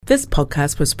This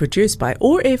podcast was produced by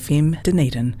OAR FM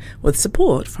Dunedin with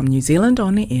support from New Zealand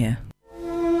On the Air.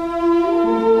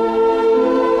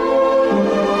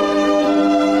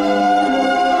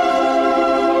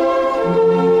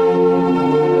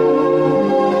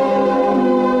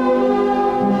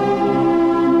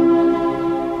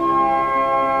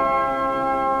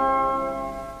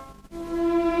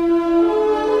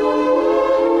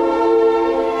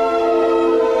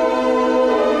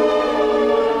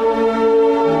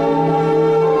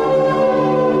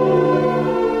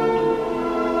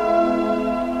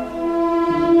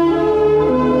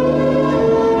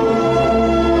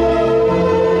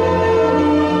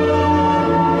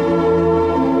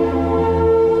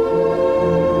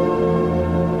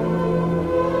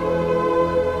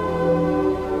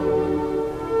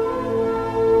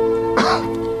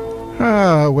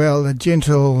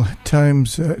 Gentle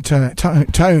tones, not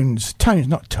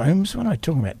tomes. What am I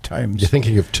talking about? Tomes. You're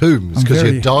thinking of tombs because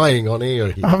you're dying on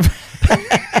air here.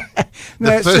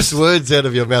 The first words out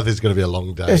of your mouth is going to be a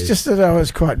long day. It's just that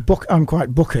I'm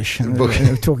quite bookish and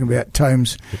talking about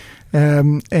tomes.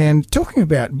 And talking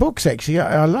about books, actually,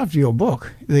 I loved your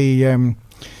book, the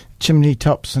chimney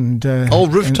tops and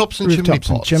rooftops and chimney pots.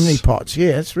 And chimney pots.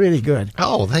 Yeah, it's really good.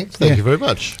 Oh, thank you very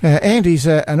much. And he's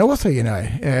an author, you know.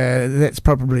 That's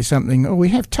probably something we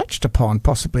have touched upon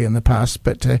possibly in the past,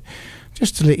 but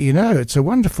just to let you know, it's a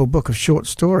wonderful book of short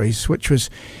stories, which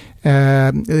was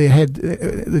they had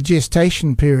the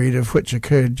gestation period of which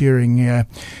occurred during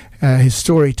his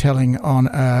storytelling on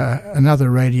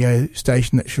another radio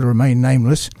station that shall remain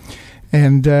nameless.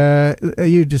 And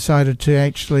you decided to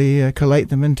actually collate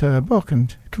them into a book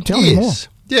and tell me more.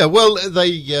 Yeah, well,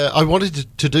 I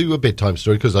wanted to do a bedtime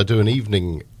story because I do an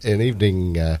evening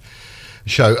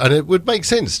show, and it would make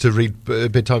sense to read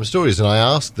bedtime stories. And I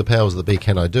asked the powers that be,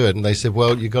 can I do it? And they said,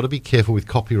 well, you've got to be careful with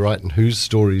copyright and whose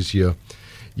stories you're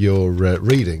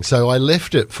reading. So I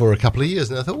left it for a couple of years,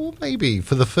 and I thought, well, maybe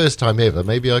for the first time ever,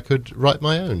 maybe I could write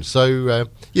my own. So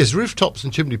yes, Rooftops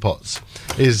and Chimney Pots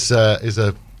is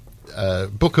a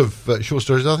book of short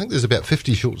stories. I think there's about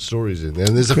 50 short stories in there,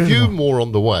 and there's Incredible. A few more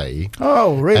on the way.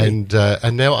 Oh, really?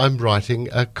 And now I'm writing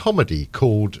a comedy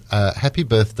called Happy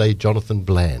Birthday, Jonathan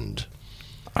Bland.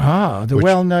 Ah,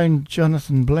 well-known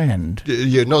Jonathan Bland.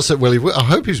 Yeah, not so well. I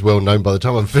hope he's well-known by the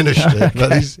time I've finished it.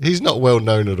 But he's not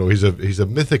well-known at all. He's a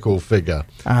mythical figure.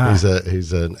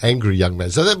 He's an angry young man.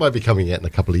 So that might be coming out in a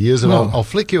couple of years, and I'll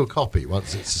flick you a copy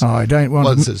once it's. I don't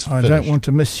want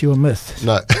to miss your myth.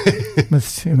 No,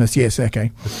 myth. Yes,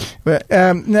 okay. But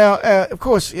now, of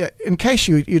course, in case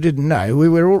you didn't know, we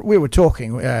were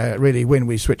talking really when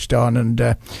we switched on,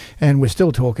 and we're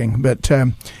still talking, but.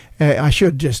 I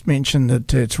should just mention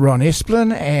that it's Ron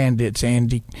Esplin and it's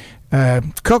Andy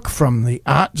Cook from the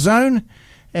Art Zone,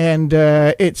 and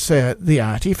it's the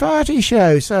Arty Farty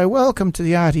Show. So welcome to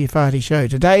the Arty Farty Show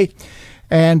today.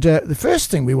 And the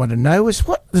first thing we want to know is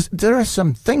there are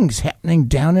some things happening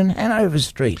down in Hanover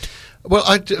Street. Well,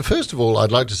 first of all,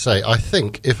 I'd like to say, I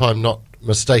think, if I'm not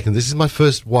mistaken, this is my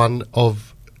first one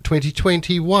of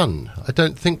 2021. I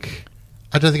don't think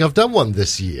I've done one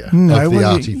this year of the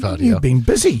Arty Farty. You've been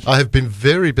busy. I have been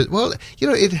very busy. Well,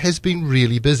 it has been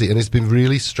really busy, and it's been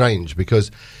really strange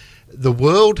because the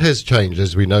world has changed,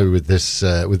 as we know, with this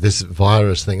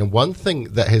virus thing. And one thing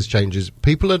that has changed is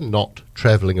people are not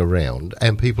travelling around,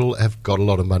 and people have got a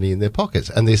lot of money in their pockets,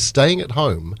 and they're staying at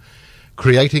home,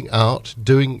 creating art,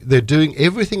 they're doing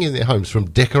everything in their homes, from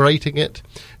decorating it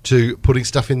to putting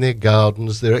stuff in their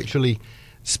gardens. They're actually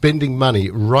spending money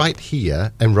right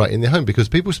here and right in their home, because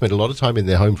people spend a lot of time in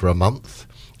their home for a month,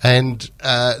 and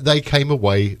they came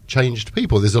away changed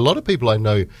people. There's a lot of people I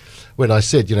know, when I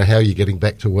said, how are you getting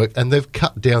back to work, and they've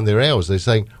cut down their hours. They're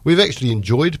saying, we've actually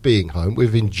enjoyed being home,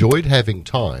 we've enjoyed having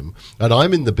time, and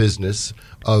I'm in the business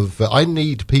of I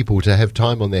need people to have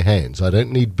time on their hands. I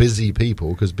don't need busy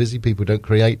people, because busy people don't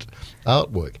create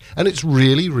artwork. And it's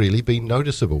really, really been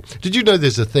noticeable. Did you know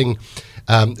there's a thing,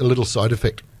 a little side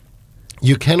effect?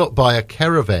 You cannot buy a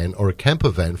caravan or a camper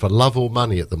van for love or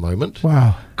money at the moment.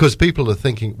 Wow. Because people are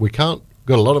thinking, got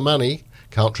a lot of money,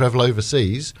 can't travel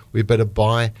overseas, we better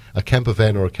buy a camper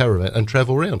van or a caravan and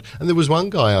travel around. And there was one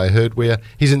guy I heard where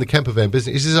he's in the camper van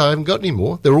business. He says, I haven't got any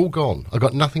more. They're all gone. I've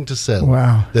got nothing to sell.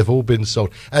 Wow. They've all been sold.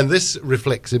 And this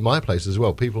reflects in my place as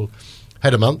well. People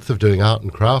had a month of doing art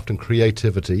and craft and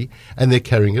creativity, and they're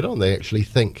carrying it on. They actually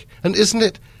think. And isn't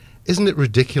it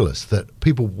ridiculous that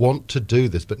people want to do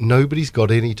this, but nobody's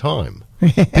got any time?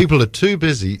 People are too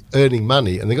busy earning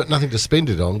money, and they've got nothing to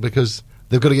spend it on because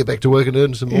they've got to get back to work and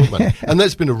earn some more money. And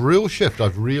that's been a real shift.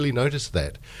 I've really noticed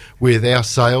that with our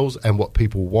sales and what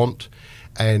people want.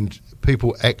 And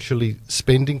people actually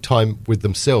spending time with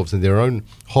themselves and their own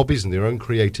hobbies and their own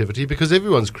creativity, because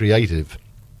everyone's creative.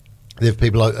 There are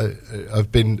people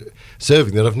I've been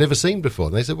serving that I've never seen before,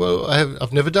 and they said, "Well,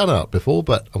 I've never done art before,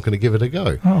 but I'm going to give it a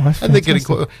go." Oh, that's and they're getting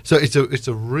fantastic.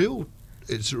 so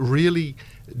it's really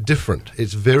different.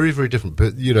 It's very, very different.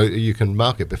 But you can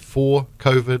mark it before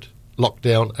COVID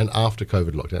lockdown and after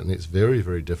COVID lockdown, and it's very,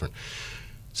 very different.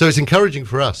 So it's encouraging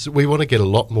for us. We want to get a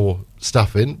lot more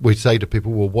stuff in. We say to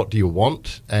people, well, what do you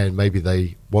want? And maybe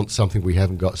they want something we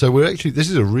haven't got. So this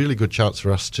is a really good chance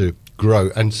for us to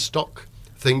grow and stock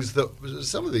things that,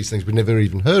 some of these things we never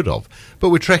even heard of. But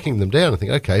we're tracking them down and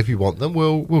think, okay, if you want them,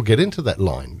 we'll get into that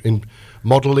line. In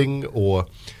modelling or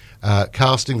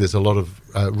casting, there's a lot of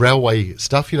railway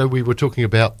stuff. We were talking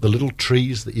about the little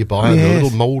trees that you buy and the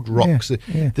little mould rocks.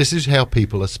 Yeah. This is how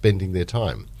people are spending their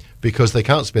time, because they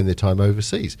can't spend their time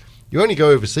overseas. You only go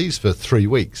overseas for 3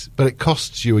 weeks, but it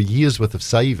costs you a year's worth of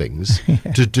savings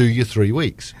to do your 3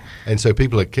 weeks. And so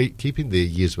people are keeping their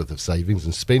year's worth of savings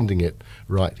and spending it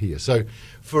right here. So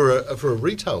for a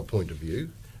retail point of view,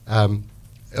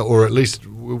 or at least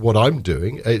what I'm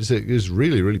doing, is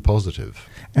really, really positive.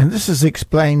 And this has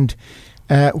explained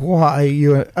why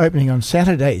you're opening on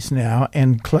Saturdays now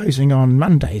and closing on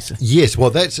Mondays. Yes, well,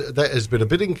 that has been a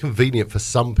bit inconvenient for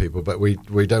some people, but we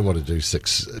don't want to do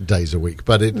 6 days a week.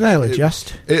 But they'll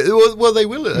adjust. Well, they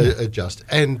will adjust.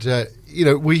 And,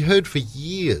 we heard for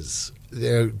years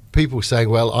people saying,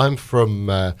 well, I'm from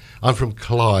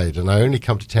Clyde and I only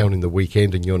come to town in the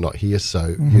weekend and you're not here,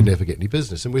 so you never get any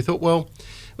business. And we thought, well,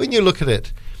 when you look at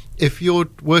it, if you're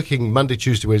working Monday,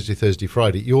 Tuesday, Wednesday, Thursday,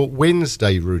 Friday, your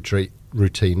Wednesday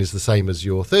routine is the same as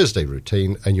your Thursday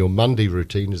routine, and your Monday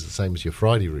routine is the same as your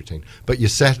Friday routine, but your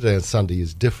Saturday and Sunday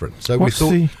is different. So we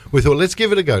thought let's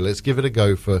give it a go. Let's give it a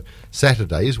go for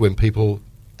Saturdays when people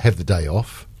have the day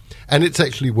off, and it's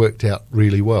actually worked out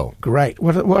really well. Great.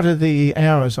 What are the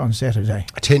hours on Saturday?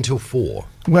 10 till 4.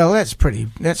 Well, that's pretty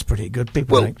good.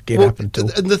 People don't get up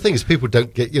until. And the thing is, people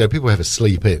don't get. People have a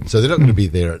sleep in, so they're not going to be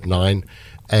there at 9.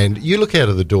 And you look out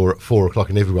of the door at 4 o'clock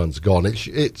and everyone's gone.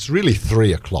 It's really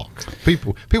 3 o'clock.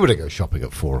 People don't go shopping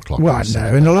at 4 o'clock. Well,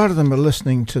 no, and a lot of them are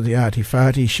listening to the Arty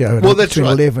Farty show between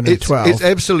 11 and 12. It's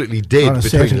absolutely dead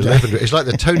between 11 and... It's like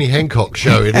the Tony Hancock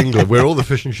show in England, where all the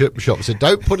fish and chip shops said,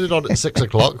 don't put it on at 6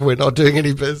 o'clock, we're not doing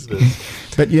any business.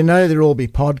 But they'll all be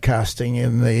podcasting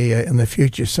in the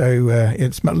future, so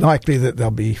it's likely that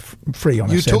they'll be free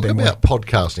on a Saturday morning. You talk about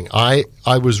podcasting.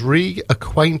 I was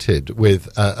reacquainted with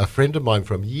a friend of mine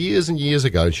from years and years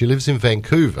ago. She lives in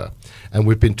Vancouver, and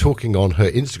we've been talking on her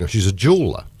Instagram. She's a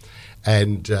jeweler,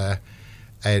 and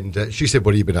she said,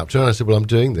 what have you been up to? And I said, well, I'm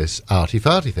doing this Arty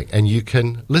Farty thing, and you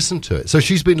can listen to it. So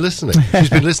she's been listening. She's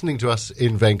been listening to us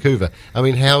in Vancouver. I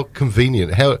mean, how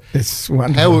convenient, how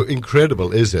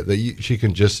incredible is it that she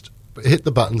can just hit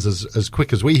the buttons as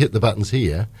quick as we hit the buttons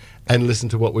here and listen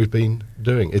to what we've been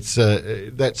doing.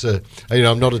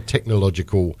 I'm not a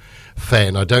technological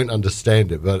fan. I don't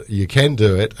understand it, but you can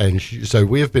do it. And so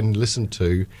we have been listened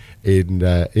to in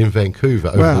Vancouver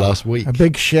over the last week. A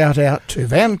big shout out to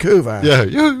Vancouver. Yeah.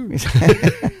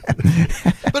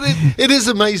 But it is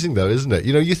amazing, though, isn't it?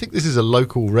 You think this is a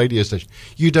local radio station.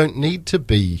 You don't need to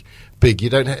be big. You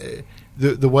don't.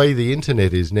 The way the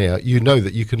internet is now,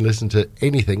 that you can listen to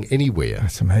anything, anywhere.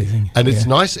 That's amazing. And it's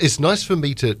nice. It's nice for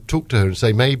me to talk to her and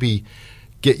say, maybe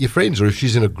get your friends, or if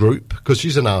she's in a group, because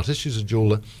she's an artist, she's a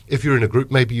jeweler. If you're in a group,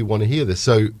 maybe you want to hear this.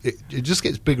 So it just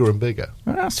gets bigger and bigger.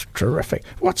 Well, that's terrific.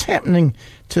 What's happening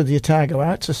to the Otago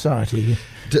Art Society?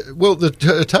 Well, the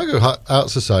Otago Art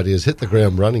Society has hit the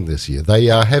ground running this year. They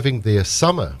are having their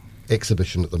summer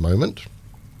exhibition at the moment.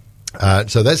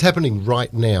 So that's happening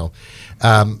right now.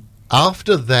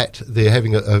 After that, they're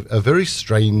having a very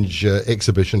strange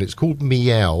exhibition. It's called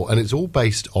Meow, and it's all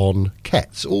based on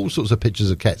cats, all sorts of pictures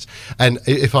of cats. And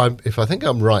if I think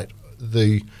I'm right,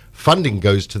 the funding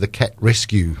goes to the Cat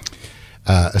Rescue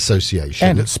Association.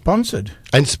 And it's sponsored.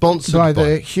 By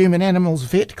the Human Animals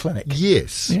Vet Clinic.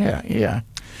 Yes. Yeah.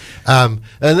 And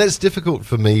that's difficult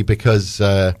for me because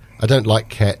I don't like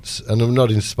cats, and I'm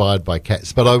not inspired by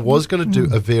cats. But I was going to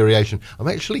do a variation. I'm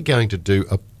actually going to do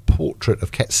a portrait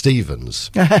of Cat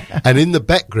Stevens, and in the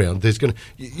background there's going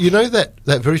to,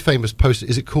 that very famous poster,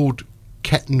 is it called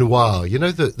Cat Noir?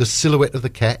 The silhouette of the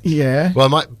cat. Yeah. Well, I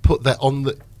might put that on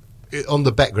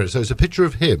the background, so it's a picture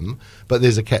of him, but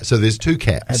there's a cat. So there's 2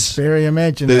 cats. That's very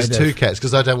imaginative. There's 2 cats,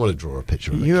 because I don't want to draw a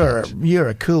picture of a cat. You're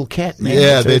a cool cat, man.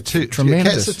 Yeah, they're too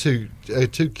tremendous. Cats are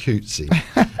too cutesy.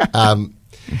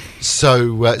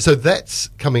 So that's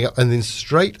coming up, and then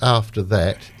straight after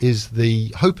that is the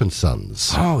Hope and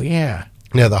Sons. Oh, yeah.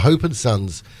 Now, the Hope and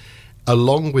Sons,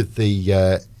 along with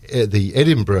the the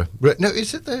Edinburgh. No,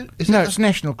 is it the? It's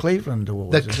National Cleveland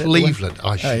Awards. The Cleveland.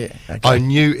 Okay. I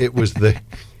knew it was the.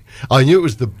 I knew it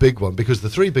was the big one because the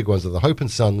three big ones are the Hope and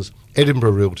Sons,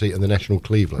 Edinburgh Realty, and the National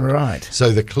Cleveland. Right.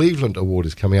 So the Cleveland Award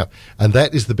is coming up, and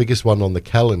that is the biggest one on the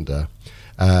calendar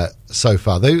so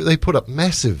far. They put up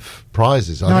massive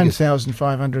prizes.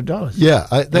 $9,500. Yeah,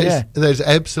 that is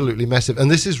absolutely massive, and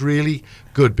this is really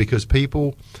good because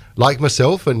people like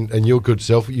myself and your good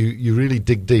self, you really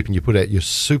dig deep and you put out your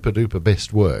super duper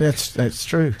best work. That's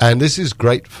true. And this is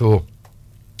great for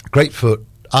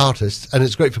artists, and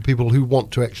it's great for people who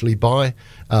want to actually buy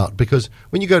art, because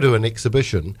when you go to an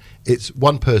exhibition, it's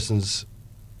one person's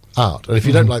art, and if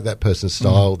you don't like that person's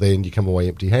style, then you come away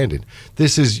empty-handed.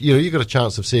 This is, you've got a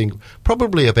chance of seeing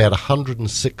probably about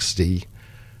 160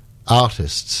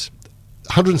 artists,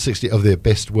 160 of their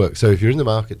best work. So if you're in the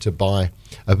market to buy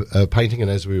a painting,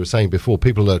 and as we were saying before,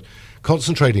 people are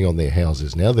concentrating on their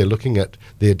houses now. They're looking at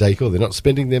their decor. They're not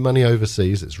spending their money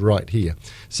overseas. It's right here.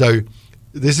 So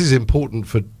this is important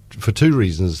for two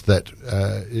reasons: that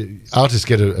artists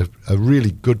get a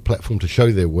really good platform to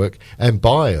show their work, and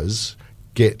buyers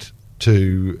get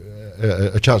to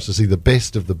a chance to see the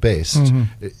best of the best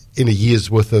in a year's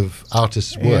worth of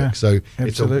artists' work. So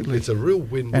absolutely. It's a real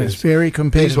win-win. And it's very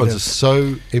competitive. These ones are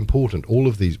so important. All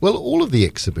of the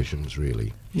exhibitions,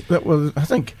 really. Well, I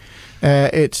think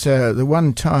it's the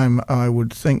one time I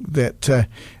would think that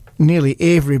nearly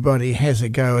everybody has a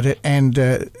go at it, and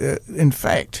in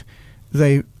fact,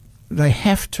 they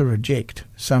have to reject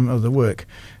some of the work,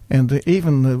 and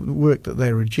even the work that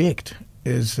they reject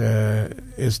is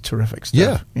terrific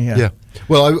stuff. Yeah.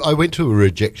 Well, I went to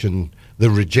the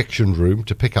rejection room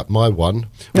to pick up my one,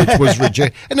 which was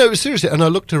reject. And no, seriously. And I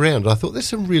looked around. I thought there's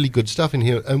some really good stuff in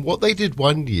here. And what they did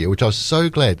one year, which I was so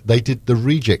glad, they did the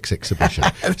rejects exhibition.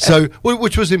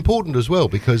 Which was important as well,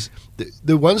 because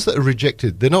the ones that are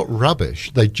rejected, they're not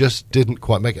rubbish. They just didn't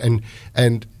quite make it.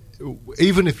 And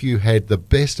even if you had the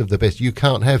best of the best, you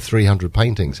can't have 300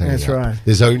 paintings hanging That's up. right.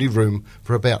 There's only room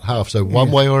for about half. So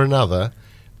one way or another,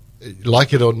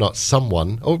 like it or not,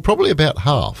 someone, or probably about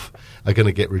half, are going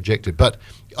to get rejected. But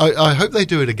I hope they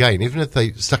do it again, even if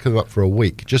they stuck them up for a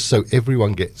week, just so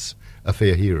everyone gets a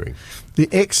fair hearing. The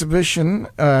exhibition,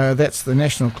 that's the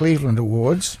National Cleveland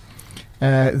Awards,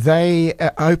 they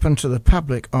are open to the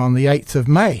public on the 8th of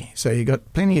May, so you've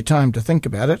got plenty of time to think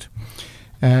about it.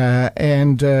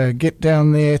 And get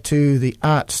down there to the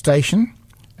Art Station,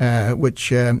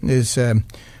 which is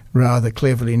rather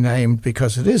cleverly named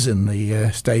because it is in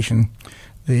the station,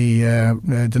 the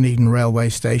Dunedin Railway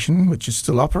Station, which is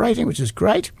still operating, which is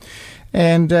great.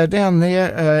 And down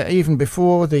there, even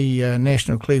before the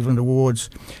National Cleveland Awards,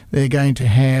 they're going to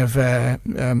have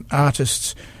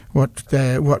artists,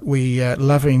 what we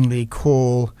lovingly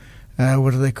call,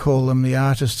 what do they call them, the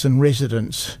artists in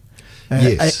residence.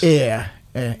 Yes.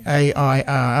 AIR,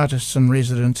 Artists in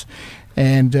Residence,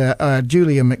 and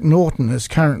Julia McNaughton is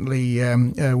currently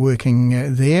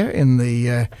working there in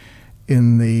the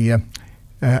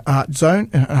Art Zone.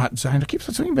 Art Zone. I keep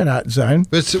talking about Art Zone.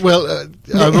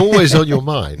 I'm always on your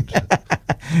mind.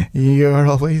 You're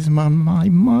always on my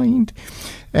mind.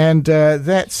 And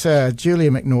that's Julia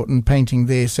McNaughton painting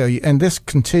there. And this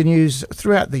continues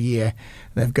throughout the year.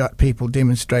 They've got people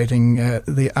demonstrating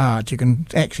the art. You can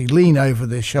actually lean over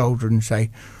their shoulder and say,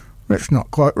 "That's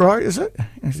not quite right, is it?"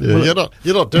 Yeah,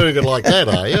 you're not doing it like that,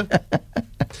 are you?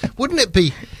 Wouldn't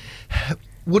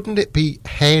it be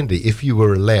handy if you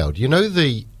were allowed?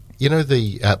 The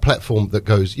platform that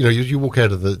goes. You walk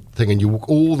out of the thing and you walk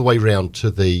all the way round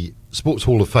to the Sports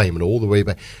Hall of Fame and all the way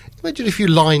back. Imagine if you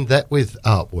lined that with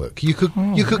artwork. You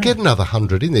could get another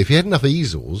 100 in there if you had enough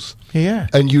easels. Yeah.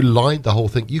 And you lined the whole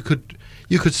thing. You could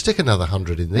stick another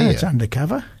 100 in there. It's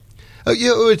undercover. Oh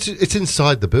yeah, it's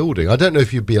inside the building. I don't know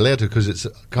if you'd be allowed to because it's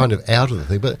kind of out of the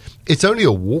thing, but it's only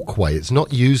a walkway. It's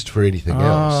not used for anything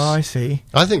else. Oh, I see.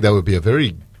 I think that would be a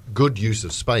very good use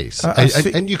of space,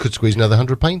 and you could squeeze another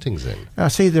 100 paintings in. I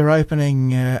see they're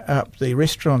opening up the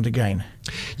restaurant again.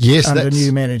 Yes, under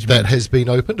new management. That has been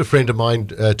opened. A friend of mine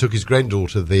took his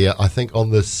granddaughter there, I think, on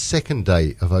the second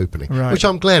day of opening, which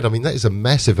I'm glad. I mean, that is a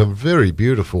massive and very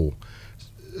beautiful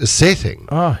setting.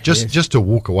 Just to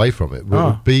walk away from it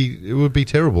would be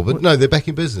terrible. But no, they're back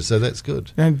in business, so that's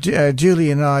good. And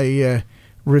Julie and I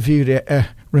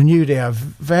renewed our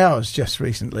vows just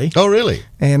recently. Oh, really?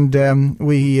 And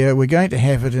we're going to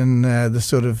have it in the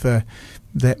sort of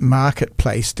that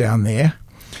marketplace down there.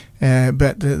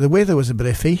 But the weather was a bit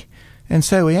iffy, and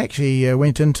so we actually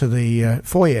went into the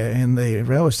foyer in the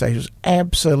railway station. It was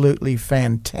absolutely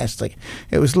fantastic.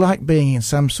 It was like being in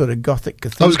some sort of Gothic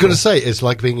cathedral. I was going to say, it's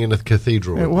like being in a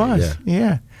cathedral. It was,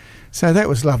 yeah. So that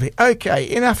was lovely. Okay,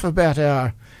 enough about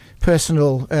our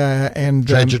personal and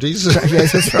tragedies.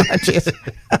 Yes, that's right. Yes.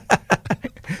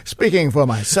 Speaking for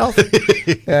myself,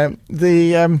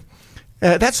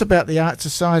 that's about the Art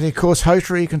Society. Of course,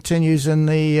 Hotary continues in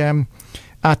the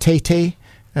Arty,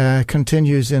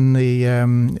 continues in the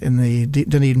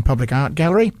Dunedin Public Art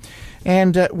Gallery,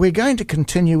 and we're going to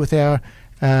continue with our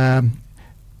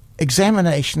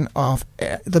examination of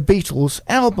the Beatles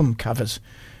album covers,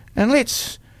 and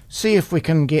let's see if we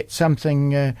can get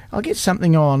something. I'll get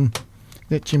something on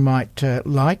that you might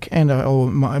like, and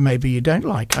or maybe you don't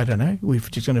like. I don't know. We're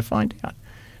just going to find out.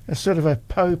 A sort of a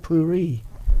potpourri.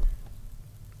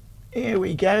 Here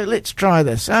we go. Let's try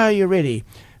this. Are you ready?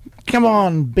 Come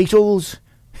on, Beatles.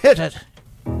 Hit it.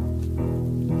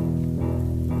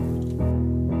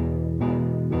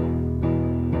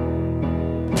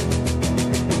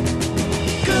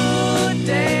 Good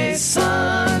day,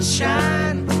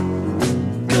 sunshine.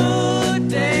 Good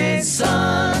day,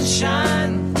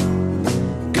 sunshine.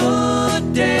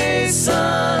 Good day,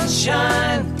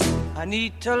 sunshine. I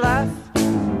need to laugh,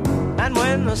 and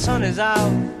when the sun is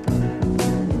out,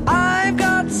 I've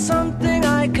got something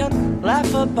I can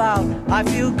laugh about. I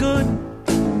feel good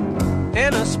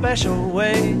in a special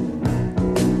way.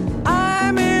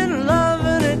 I'm in love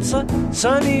and it's a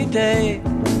sunny day.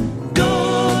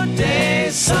 Good day,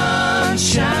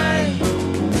 sunshine.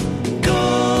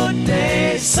 Good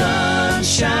day,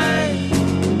 sunshine.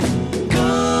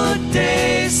 Good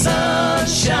day,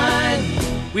 sunshine.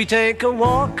 We take a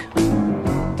walk,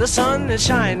 the sun is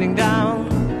shining down,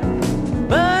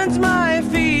 burns my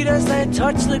feet as they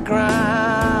touch the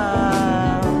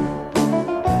ground.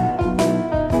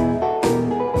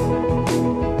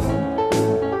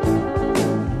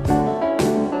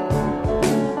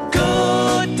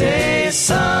 Good day,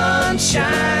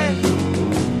 sunshine.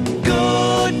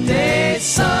 Good day,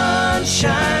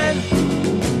 sunshine.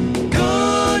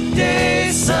 Good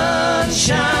day,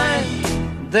 sunshine.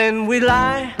 Then we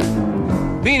lie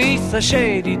beneath a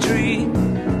shady tree.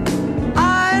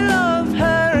 I love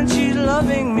her and she's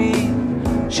loving me.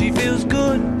 She feels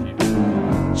good,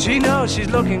 she knows she's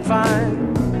looking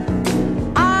fine.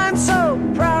 I'm so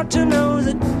proud to know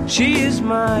that she is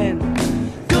mine.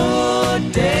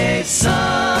 Good day,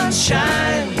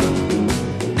 sunshine.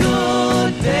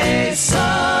 Good day,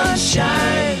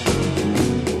 sunshine.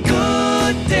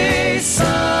 Good day,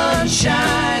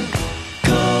 sunshine.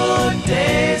 Good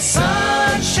day,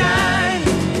 sunshine.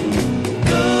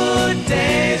 Good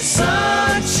day,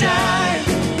 sunshine.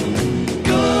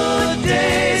 Good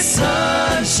day,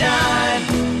 sunshine.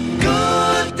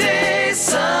 Good day,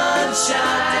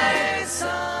 sunshine.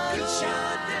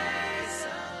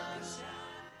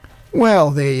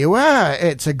 Well, there you are.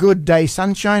 It's a good day,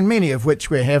 sunshine, many of which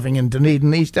we're having in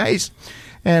Dunedin these days.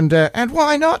 And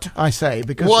why not? I say,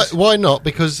 because why not?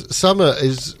 Because summer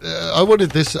is. I wanted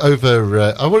this over.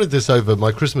 I wanted this over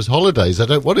my Christmas holidays. I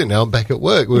don't want it now. I'm back at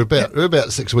work. We're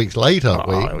about 6 weeks late, aren't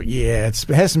we? Oh, yeah, it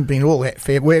hasn't been all that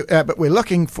fair. But we're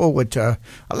looking forward to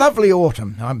a lovely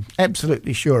autumn. I'm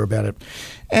absolutely sure about it.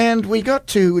 And we got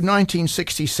to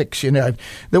 1966. You know,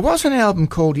 there was an album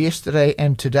called Yesterday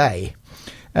and Today,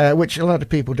 which a lot of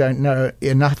people don't know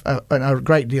enough, a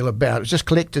great deal about. It's just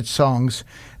collected songs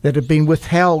that have been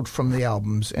withheld from the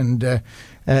albums and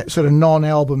sort of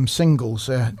non-album singles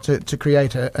to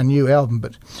create a new album.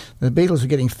 But the Beatles are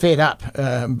getting fed up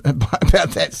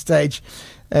about that stage,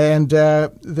 and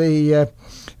they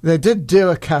did do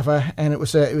a cover, and it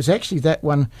was actually that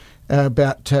one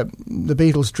about the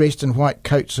Beatles dressed in white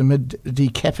coats amid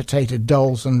decapitated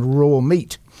dolls and raw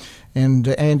meat. And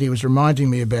Andy was reminding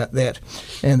me about that.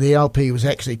 And the LP was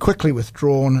actually quickly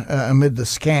withdrawn amid the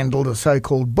scandal. The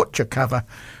so-called butcher cover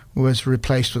was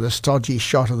replaced with a stodgy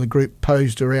shot of the group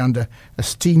posed around a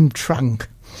steam trunk.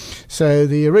 So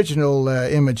the original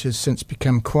image has since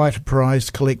become quite a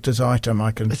prized collector's item.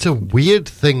 It's a weird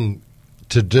thing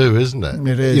to do, isn't it?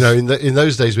 It is. You know, in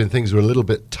those days when things were a little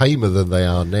bit tamer than they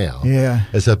are now. Yeah.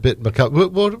 It's a bit macabre.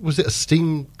 What was it, a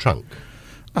steam trunk?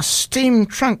 A steam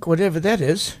trunk, whatever that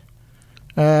is.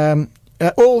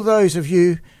 All those of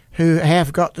you who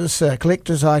have got this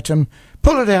collector's item,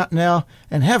 pull it out now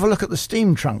and have a look at the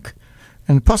steam trunk,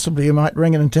 and possibly you might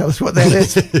ring in and tell us what that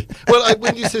is. Well,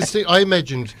 when you said steam, I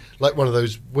imagined like one of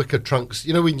those wicker trunks.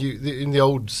 You know, when in the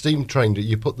old steam train that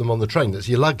you put them on the train, that's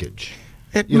your luggage.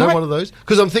 Know one of those?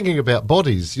 Because I'm thinking about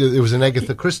bodies. There was an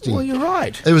Agatha Christie. Well, you're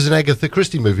right. There was an Agatha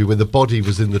Christie movie where the body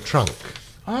was in the trunk.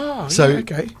 Oh, so yeah,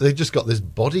 okay. They just got this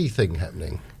body thing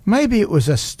happening. Maybe it was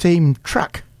a steam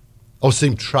truck. Oh,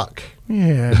 steam truck.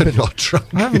 Yeah. Not trunk.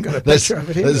 I haven't got a picture of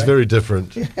it anyway. That's very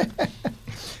different.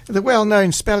 The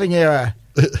well-known spelling error.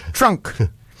 Trunk.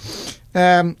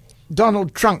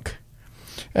 Donald Trunk.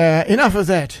 Enough of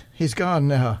that. He's gone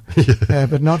now,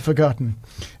 but not forgotten.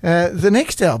 The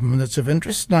next album that's of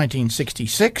interest,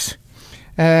 1966,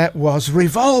 was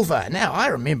Revolver. Now, I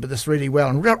remember this really well.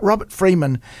 And Robert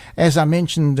Freeman, as I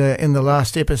mentioned in the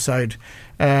last episode,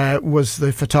 was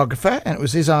the photographer, and it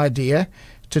was his idea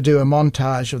to do a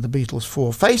montage of the Beatles'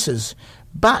 Four Faces.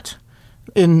 But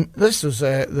this was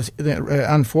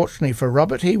unfortunately for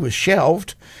Robert, he was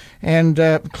shelved, and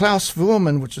Klaus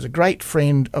Voormann, which is a great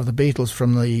friend of the Beatles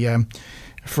from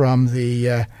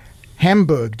the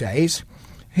Hamburg days,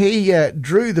 he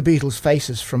drew the Beatles'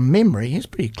 faces from memory. He's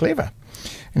pretty clever.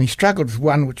 And he struggled with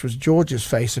one, which was George's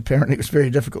face. Apparently it was very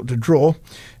difficult to draw,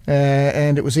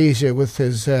 and it was easier with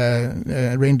his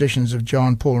renditions of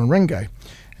John, Paul and Ringo.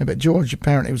 But George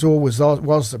apparently was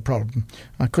the problem.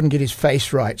 I couldn't get his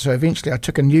face right, so eventually I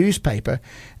took a newspaper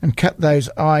and cut those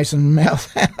eyes and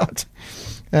mouth out.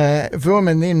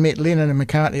 Voormann then met Lennon and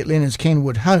McCartney at Lennon's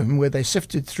Kenwood home, where they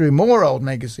sifted through more old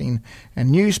magazine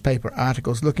and newspaper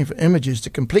articles looking for images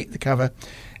to complete the cover,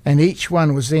 and each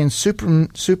one was then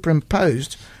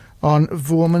superimposed on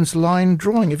Voormann's line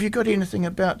drawing. Have you got anything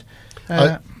about...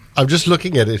 I'm just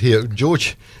looking at it here.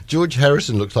 George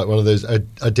Harrison looks like one of those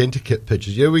identikit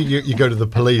pictures. You know, when you go to the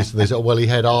police and they say, "Oh, well, he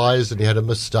had eyes and he had a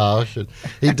moustache," and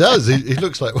he does. He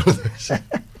looks like one of those.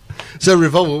 So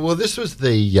Revolver. Well, this was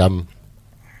the album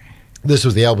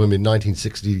in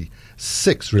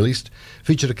 1966 released.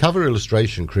 Featured a cover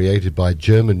illustration created by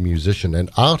German musician and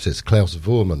artist Klaus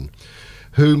Voormann,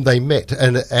 whom they met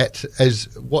and as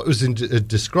what was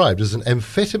described as an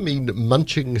amphetamine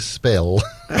munching spell.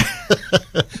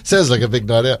 Sounds like a big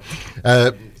night out.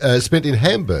 Spent in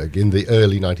Hamburg in the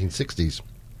early 1960s.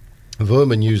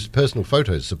 Voormann used personal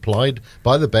photos supplied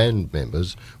by the band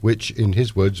members, which, in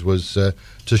his words, was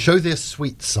to show their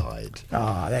sweet side.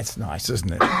 Ah, that's nice,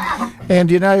 isn't it? And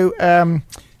you know,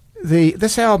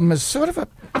 this album is sort of a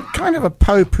kind of a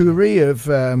potpourri of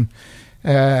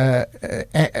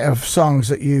songs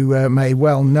that you may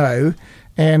well know,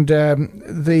 and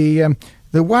the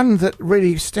one that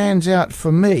really stands out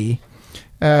for me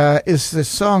is the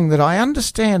song that I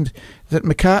understand that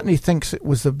McCartney thinks it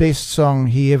was the best song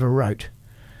he ever wrote,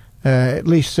 at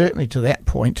least certainly to that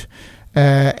point.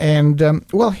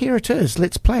 Well, here it is.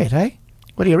 Let's play it, eh?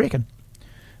 What do you reckon?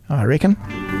 I reckon.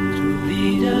 To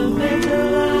lead a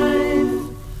better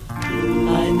life,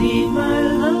 I need my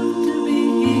love to be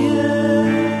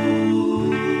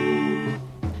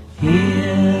here,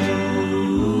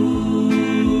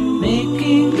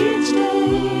 making each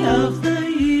day of the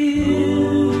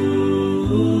year,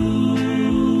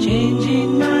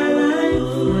 changing my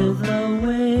life with a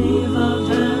wave of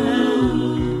her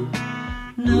hand.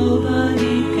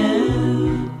 Nobody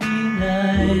can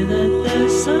deny that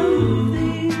there's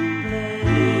something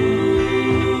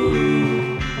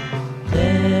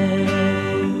there,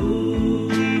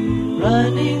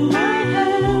 running my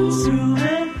hands through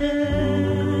her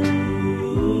hair,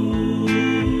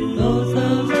 both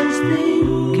of us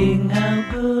thinking how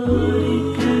good it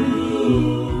can be.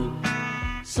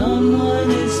 Someone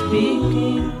is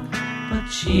speaking, but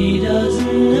she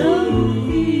doesn't know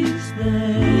he's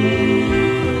there.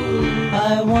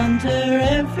 I want her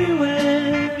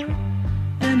everywhere,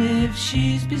 and if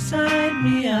she's beside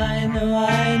me, I know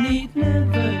I need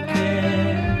never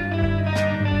care.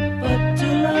 But to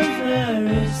love her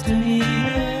is to need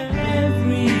her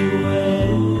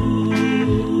everywhere,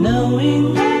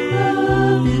 knowing that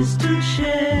love is to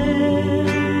share.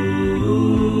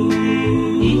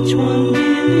 Each one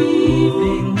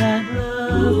believing that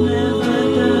love never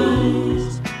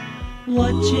dies,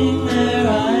 watching their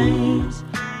eyes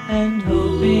and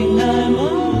hoping I'm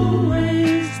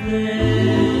always there.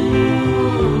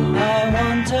 I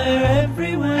want her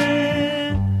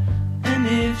everywhere, and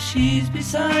if she's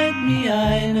beside me,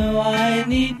 I know I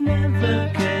need never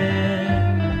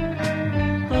care.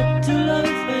 But to love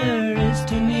her is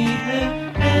to need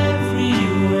her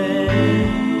everywhere,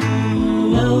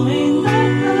 knowing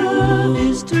that love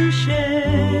is to share.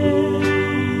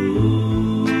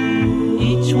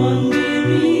 Each one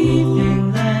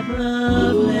believing that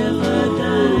love never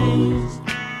dies,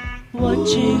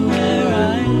 watching their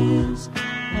eyes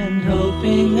and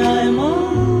hoping I'm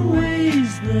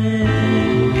always there.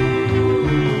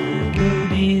 We'll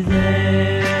be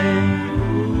there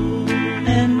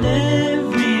and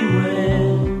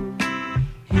everywhere,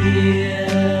 here,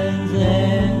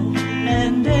 there,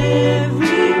 and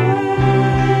everywhere.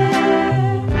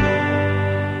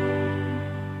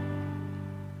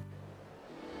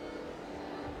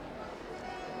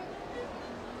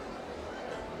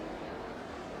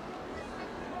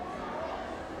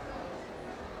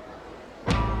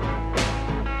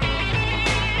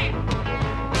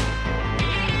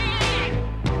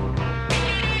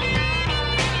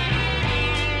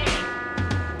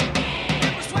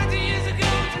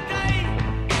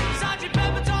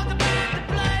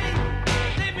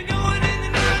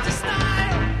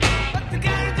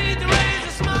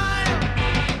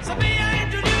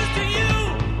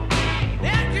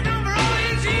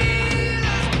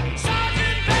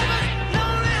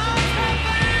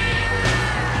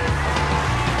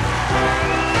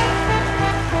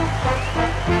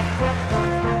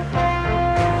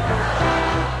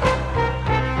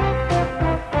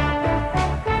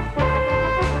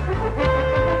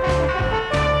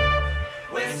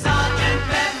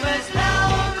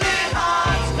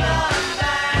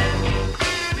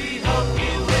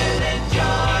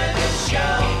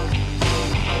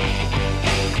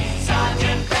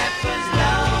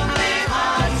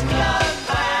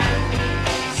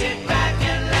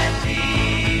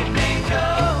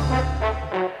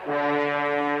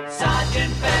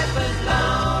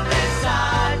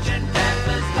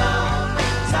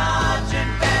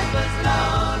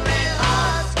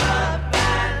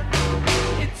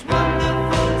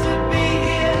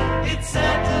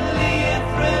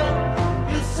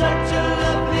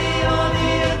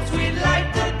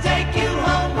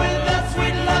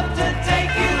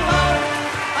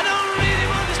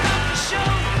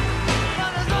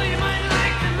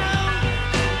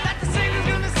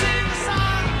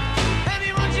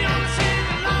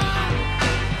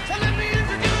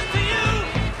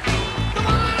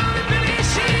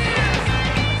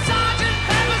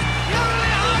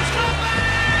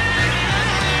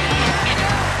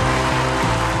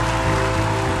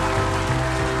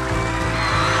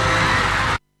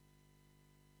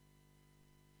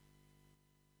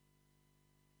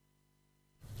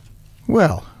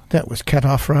 Well, that was cut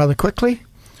off rather quickly.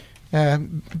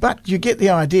 But you get the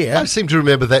idea. I seem to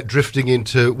remember that drifting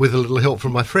into With a Little Help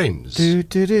from My Friends.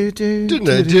 Didn't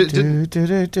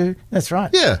it? That's right.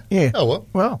 Yeah. Yeah. Oh, well.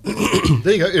 Well,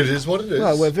 there you go. It is what it is.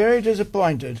 well, we're very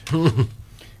disappointed. Here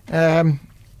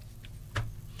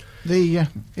we go.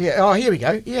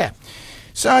 Yeah.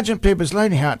 Sgt. Pepper's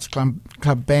Lonely Hearts Club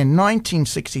Band,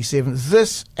 1967.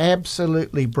 This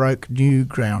absolutely broke new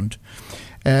ground.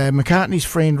 McCartney's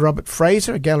friend Robert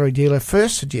Fraser, a gallery dealer,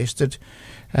 first suggested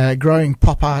growing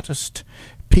pop artist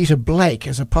Peter Blake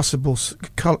as a possible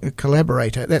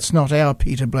collaborator. That's not our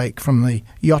Peter Blake from the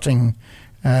yachting,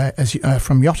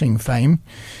 from yachting fame,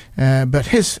 but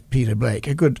his Peter Blake,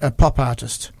 a pop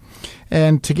artist.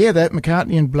 And together,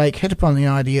 McCartney and Blake hit upon the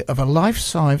idea of a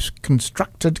life-size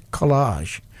constructed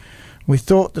collage. We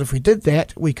thought that if we did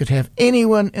that, we could have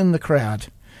anyone in the crowd.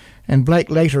 And Blake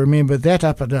later remembered that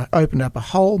opened up a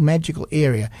whole magical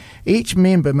area. Each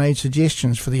member made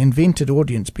suggestions for the invented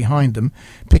audience behind them,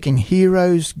 picking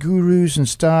heroes, gurus and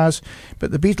stars,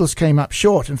 but the Beatles came up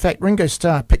short. In fact, Ringo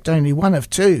Starr picked only one of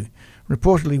two,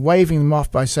 reportedly waving them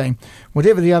off by saying,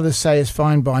 "Whatever the others say is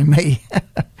fine by me."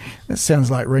 That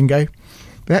sounds like Ringo.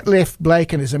 That left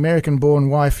Blake and his American-born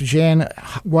wife, Jan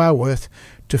Wyworth,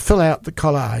 to fill out the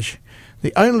collage.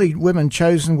 The only women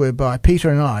chosen were by Peter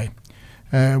and I,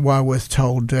 Wyworth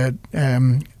told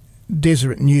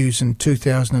Deseret News in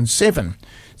 2007.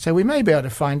 So we may be able to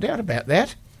find out about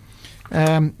that.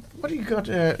 What have you got?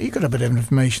 You got a bit of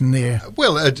information there.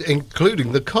 Well,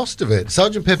 including the cost of it.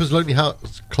 Sgt. Pepper's Lonely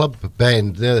Hearts Club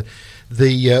Band.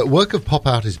 The work of pop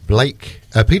artist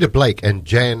Peter Blake and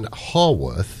Jan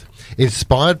Haworth,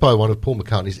 inspired by one of Paul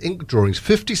McCartney's ink drawings,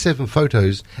 57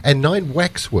 photos and 9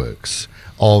 waxworks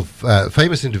of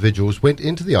famous individuals went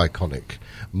into the iconic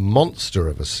monster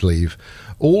of a sleeve.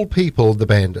 All people the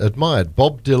band admired,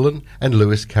 Bob Dylan and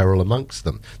Lewis Carroll amongst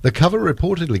them. The cover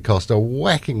reportedly cost a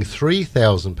whacking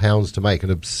 £3,000 to make, an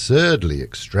absurdly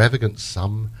extravagant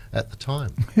sum at the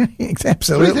time.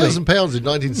 Absolutely. £3,000 in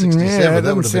 1967. Yeah,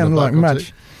 that would have sound been like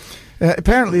much.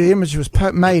 Apparently the image was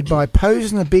made by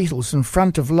posing the Beatles in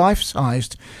front of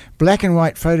life-sized black and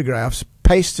white photographs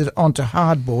pasted onto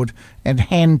hardboard and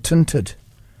hand-tinted.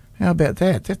 How about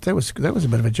that? That was a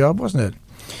bit of a job, wasn't it?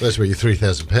 That's where your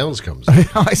 £3,000 comes.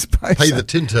 I suppose. Pay so. the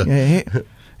tinter. Yeah,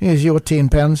 here's your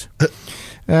 £10.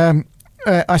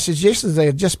 I suggested they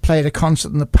had just played a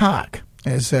concert in the park,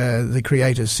 as the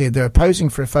creators said. They were posing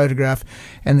for a photograph,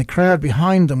 and the crowd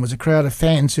behind them was a crowd of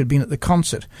fans who had been at the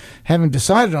concert. Having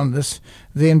decided on this,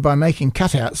 then by making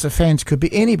cutouts, the fans could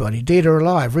be anybody, dead or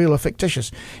alive, real or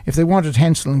fictitious. If they wanted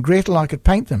Hansel and Gretel, I could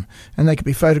paint them, and they could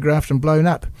be photographed and blown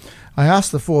up. I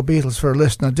asked the 4 Beatles for a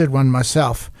list, and I did one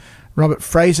myself. Robert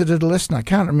Fraser did a list, and I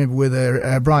can't remember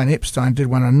whether Brian Epstein did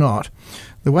one or not.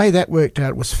 The way that worked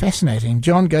out was fascinating.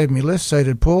 John gave me a list, so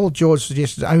did Paul. George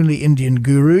suggested only Indian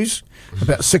gurus,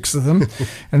 about 6 of them.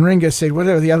 And Ringo said,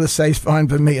 whatever the others say is fine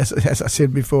for me, as I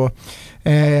said before.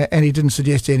 And he didn't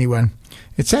suggest anyone.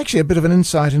 It's actually a bit of an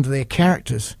insight into their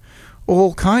characters.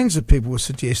 All kinds of people were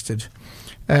suggested.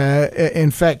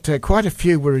 In fact, quite a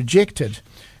few were rejected.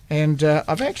 And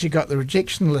I've actually got the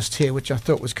rejection list here, which I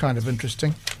thought was kind of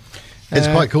interesting. It's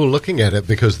quite cool looking at it,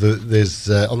 because there's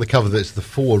on the cover there's the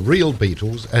 4 real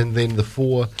Beatles and then the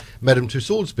 4 Madame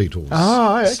Tussauds Beatles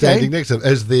standing next to them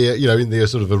as their, in their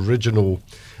sort of original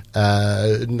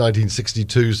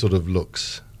 1962 sort of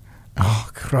looks. Oh,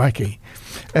 crikey.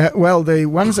 Well, the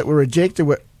ones that were rejected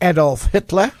were Adolf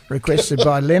Hitler, requested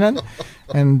by Lennon,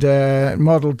 and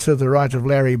modelled to the right of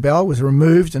Larry Bell, was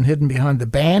removed and hidden behind the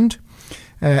band.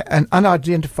 An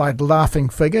unidentified laughing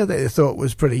figure that they thought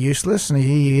was pretty useless, and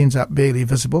he ends up barely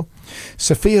visible.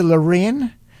 Sophia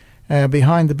Loren,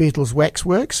 behind the Beatles'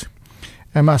 waxworks.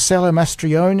 Marcello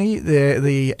Mastroianni,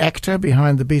 the actor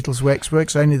behind the Beatles'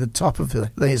 waxworks, only the top of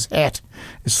his hat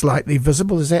is slightly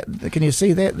visible. Can you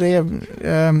see that there,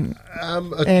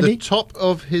 Andy? The top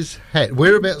of his hat.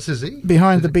 Whereabouts is he?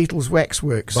 Behind the Beatles'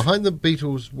 waxworks. Behind the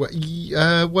Beatles'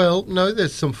 well, no,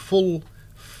 there's some full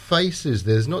faces.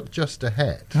 There's not just a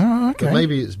hat. Oh, okay. But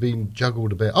maybe it's been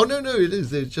juggled about. Oh, no, it is.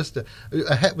 There's just a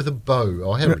hat with a bow.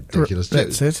 Oh, how ridiculous.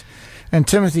 That's it. And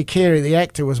Timothy Carey, the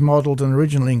actor, was modelled and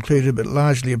originally included but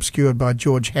largely obscured by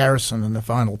George Harrison in the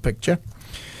final picture.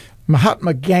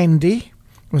 Mahatma Gandhi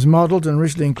was modelled and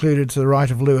originally included to the right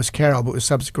of Lewis Carroll but was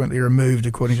subsequently removed,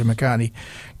 according to McCartney.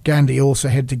 Gandhi also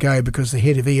had to go because the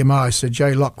head of EMI, Sir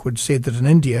Joe Lockwood, said that in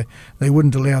India they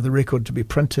wouldn't allow the record to be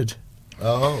printed.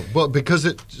 Oh, well, because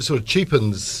it sort of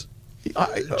cheapens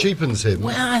him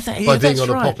well, by being on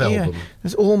a right, pop album.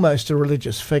 It's almost a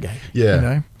religious figure.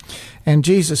 Yeah. And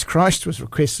Jesus Christ was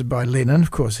requested by Lennon,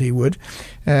 of course he would,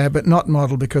 but not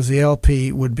modelled because the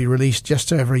LP would be released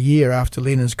just over a year after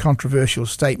Lennon's controversial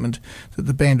statement that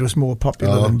the band was more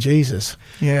popular than Jesus.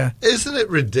 Yeah. Isn't it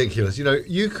ridiculous? You know,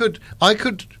 I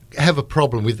could have a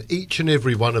problem with each and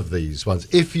every one of these ones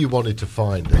if you wanted to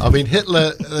find it. I mean,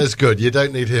 Hitler is good. You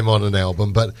don't need him on an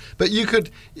album, but you could,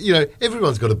 you know,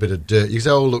 everyone's got a bit of dirt. You say,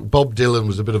 oh, look, Bob Dylan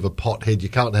was a bit of a pothead. You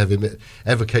can't have him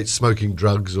advocate smoking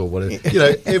drugs or whatever. You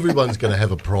know, everyone's going to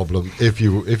have a problem if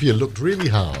you looked really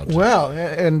hard. Well,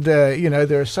 and you know,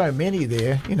 there are so many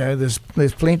there. You know, there's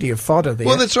plenty of fodder there.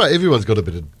 Well, that's right. Everyone's got a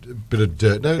bit of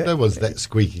dirt. No one's that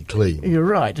squeaky clean. You're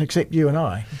right, except you and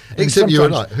I. Except you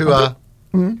and I, who are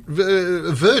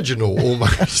virginal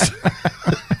almost.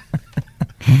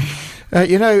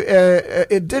 You know,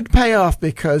 it did pay off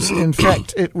because, in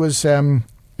fact, it won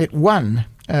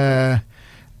the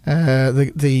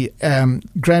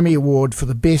Grammy Award for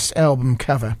the best album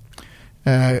cover,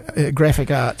 graphic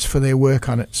arts for their work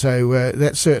on it. So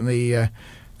that certainly you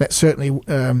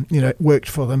know, worked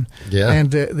for them. Yeah.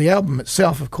 And the album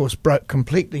itself, of course, broke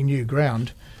completely new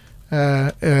ground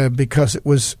because it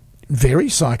was very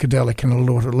psychedelic in a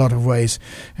lot of ways.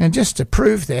 And just to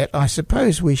prove that, I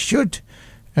suppose we should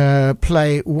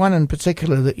play one in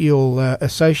particular that you'll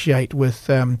associate with.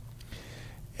 And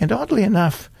oddly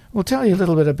enough, we'll tell you a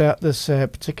little bit about this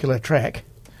particular track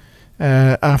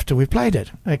after we've played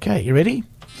it. Okay, you ready?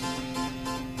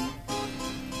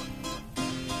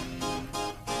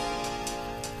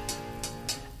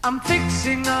 I'm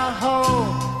fixing a hole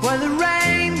where the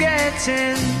rain gets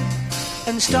in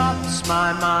and stops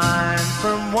my mind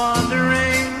from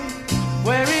wandering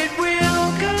where it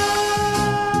will go.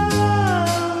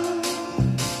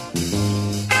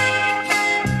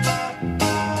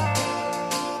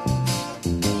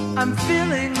 I'm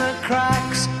filling the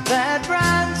cracks that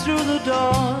ran through the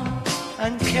door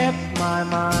and kept my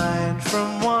mind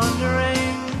from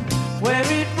wandering where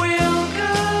it will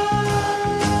go.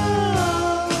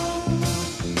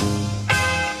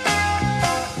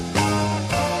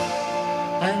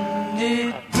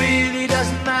 It really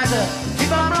doesn't matter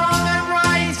if I'm wrong, I'm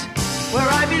right. Where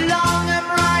I belong, I'm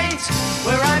right.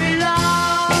 Where I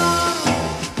belong.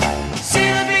 See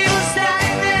the people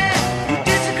standing there who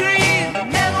disagree, but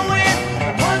never win. I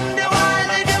wonder why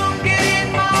they don't get in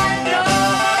my door.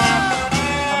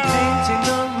 I'm painting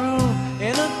a room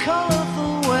in a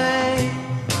colorful way,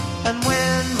 and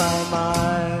when my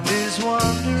mind is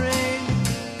wandering,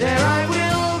 there I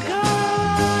will go.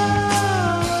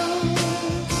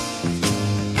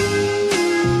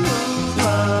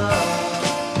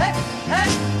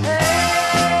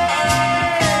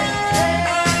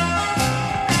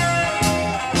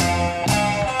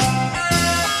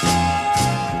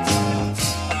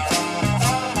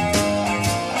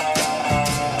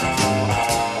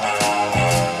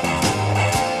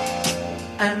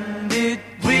 And it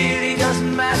really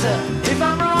doesn't matter if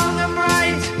I'm wrong, I'm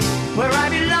right. Where I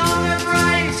belong, I'm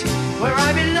right. Where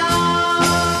I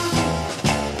belong.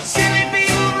 Silly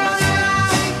people run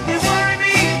around, they worry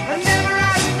me and never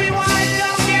ask me why I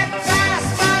don't get past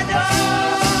my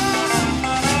door.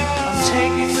 I'm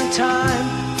taking the time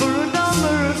for a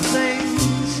number of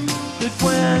things that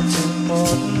weren't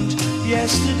important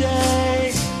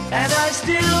yesterday, and I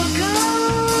still go.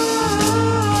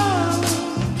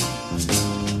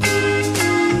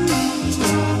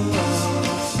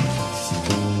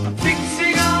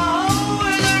 Fixing a hole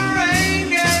where the rain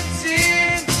gets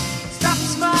in,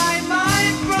 stops my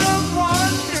mind from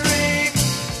wandering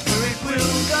where it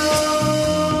will go,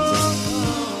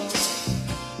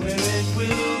 where it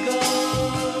will go.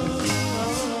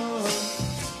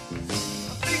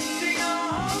 Fixing a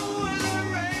hole where the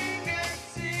rain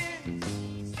gets in,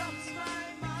 stops my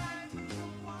mind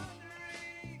from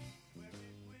wandering where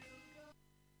it will go.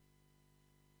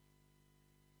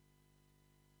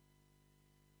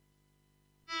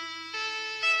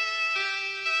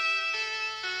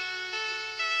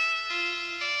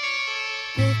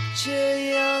 Picture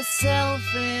yourself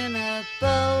in a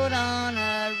boat on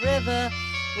a river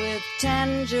with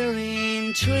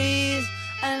tangerine trees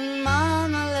and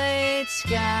marmalade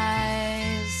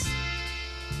skies.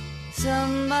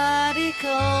 Somebody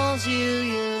calls you,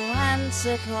 you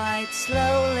answer quite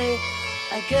slowly.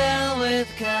 A girl with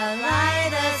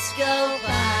kaleidoscope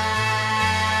eyes.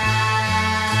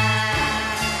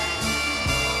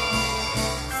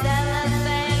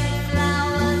 Cellophane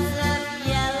flowers of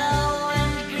yellow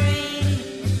and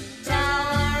green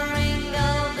towering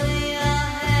over your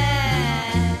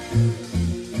head.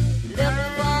 Look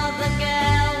for the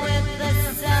girl with the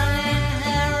sun in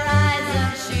her eyes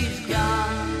and she's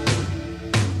gone.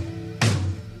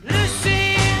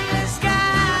 Lucy in the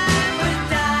sky.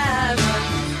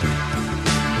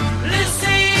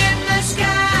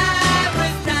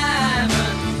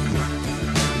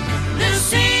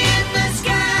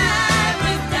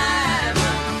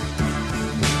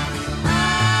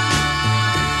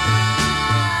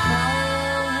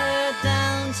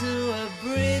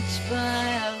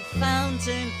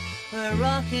 mountain where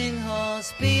rocking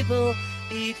horse people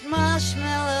eat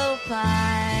marshmallow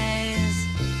pies.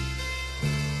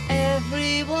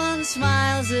 Everyone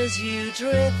smiles as you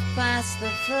drift past the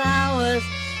flowers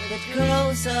that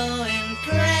grow so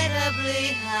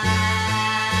incredibly high.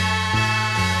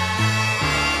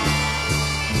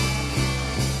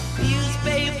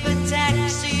 Newspaper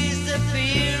taxis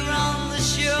appear on the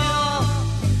shore,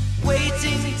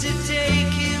 waiting to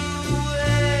take you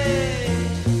away.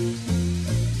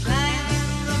 Climb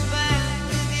in the back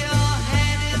with your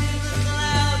head in the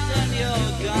clouds and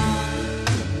you're gone.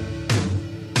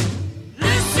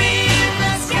 Lucy in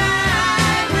the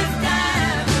sky with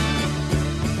diamonds.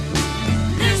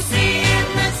 Lucy in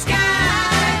the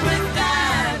sky with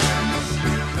diamonds.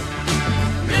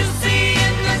 Lucy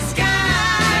in the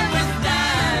sky with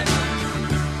diamonds.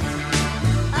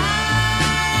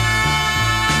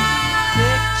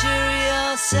 Picture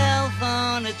yourself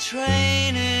on a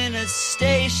train in a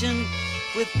station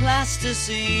with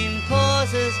plasticine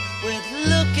pauses with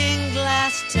looking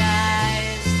glass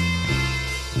ties.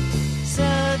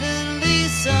 Suddenly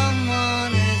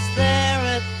someone is there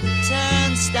at the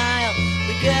turnstile,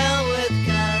 the girl with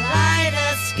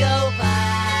kaleidoscope eyes.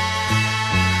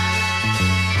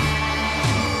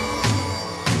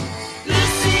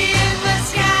 Lucy in the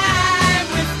sky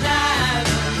with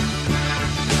diamonds.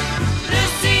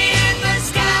 Lucy in the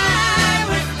sky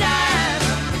with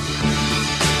diamonds.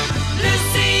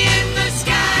 Lucy in the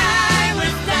sky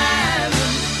with diamonds.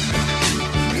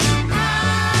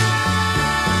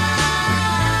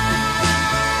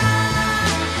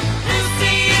 Lucy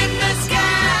in the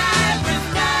sky with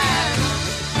diamonds.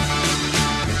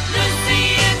 Lucy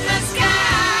in the sky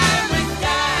with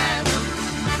diamonds.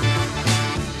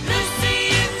 Lucy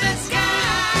in the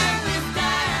sky with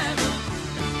diamonds.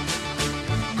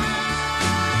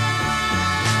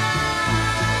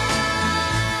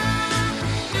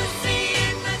 Lucy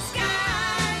in the sky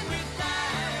with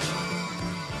diamonds.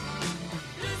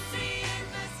 Lucy in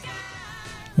the sky.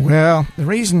 Well, the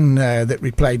reason that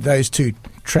we played those two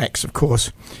tracks, of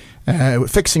course,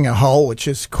 Fixing a Hole, which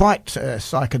is quite a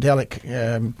psychedelic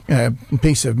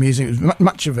piece of music.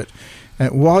 Much of it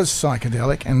was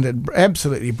psychedelic, and it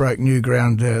absolutely broke new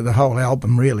ground, the whole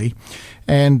album, really.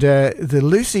 And the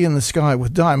Lucy in the Sky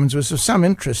with Diamonds was of some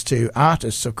interest to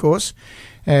artists, of course,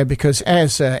 because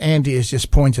as Andy has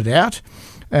just pointed out,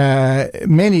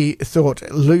 many thought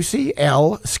Lucy,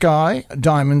 L, Sky,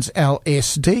 Diamonds,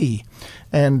 LSD.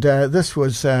 And this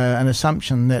was an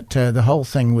assumption that the whole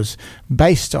thing was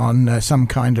based on some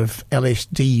kind of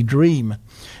LSD dream.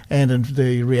 And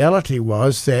the reality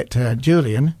was that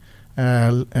Julian,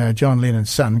 John Lennon's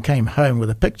son, came home with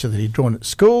a picture that he'd drawn at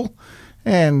school.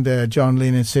 And John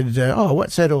Lennon said, "Oh,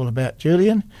 what's that all about,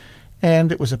 Julian?"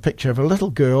 And it was a picture of a little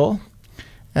girl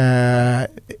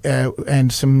and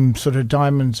some sort of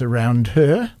diamonds around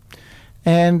her.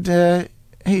 And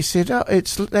he said, "Oh,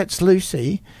 that's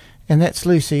Lucy, and that's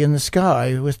Lucy in the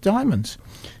Sky with diamonds."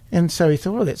 And so he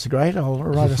thought, "Oh, that's great. I'll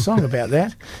write a song about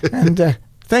that." And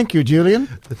thank you, Julian.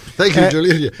 Thank you,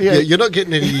 Julian. yeah. You're not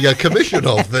getting any commission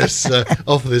off this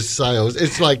sales.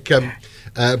 It's like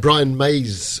Brian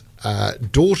May's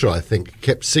daughter, I think,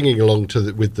 kept singing along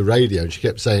with the radio, and she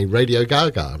kept saying "Radio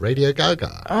Gaga, Radio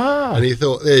Gaga." Ah. And he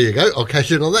thought, "There you go, I'll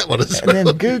cash in on that one as well." And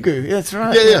then Goo Goo, that's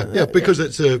right. Yeah. Because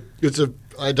it's a.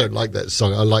 I don't like that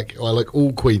song. I like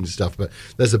all Queen stuff, but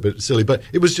that's a bit silly. But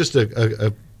it was just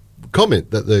a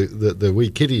comment that the wee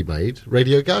kiddie made,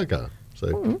 Radio Gaga.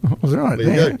 So That's right. there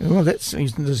you Yeah. go. Well,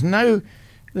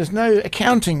 there's no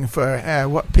accounting for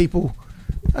what people.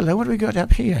 Hello, what do we got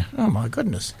up here? Oh my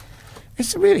goodness,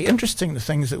 it's really interesting, the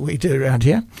things that we do around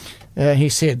here. He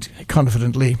said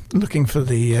confidently, looking for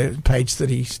the page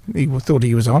that he thought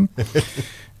he was on.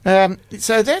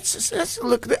 So that's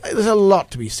look. There's a lot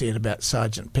to be said about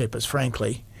Sgt. Pepper's,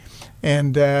 frankly,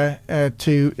 and to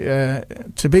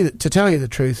tell you the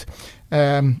truth,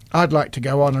 I'd like to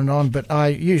go on, but I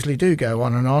usually do go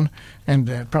on,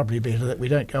 and probably better that we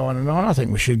don't go on. I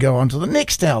think we should go on to the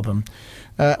next album,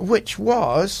 which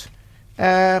was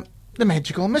the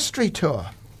Magical Mystery Tour.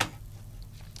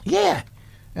 Yeah,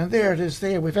 and there it is.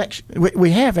 There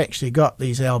we have actually got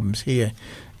these albums here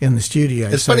in the studio.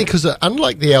 It's funny because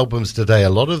unlike the albums today,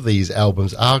 a lot of these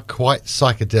albums are quite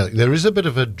psychedelic. There is a bit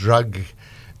of a drug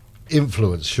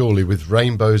influence, surely, with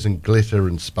rainbows and glitter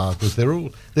and sparkles.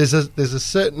 There's a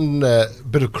certain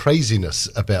bit of craziness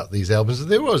about these albums,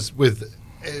 and there was with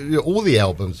all the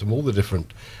albums from all the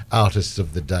different artists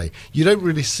of the day. You don't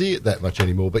really see it that much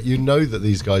anymore, but you know that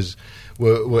these guys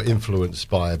were influenced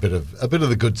by a bit of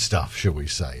the good stuff, shall we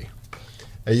say?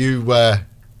 Are you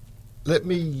let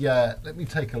me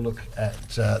take a look at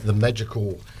the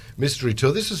Magical Mystery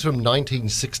Tour. This is from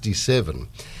 1967.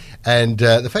 And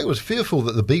the fact was fearful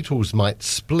that the Beatles might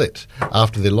split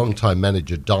after their longtime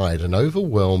manager died, and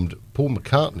overwhelmed Paul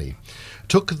McCartney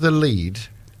took the lead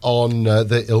on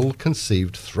the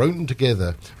ill-conceived,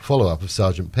 thrown-together follow-up of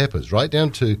Sgt. Pepper's, right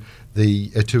down to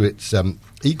its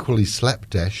equally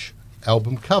slapdash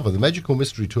album cover. The Magical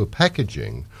Mystery Tour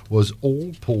packaging was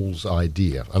all Paul's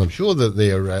idea, and I'm sure that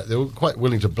they were quite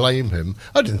willing to blame him.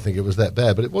 I didn't think it was that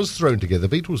bad, but it was thrown together.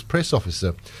 Beatles press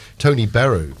officer Tony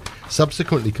Barrow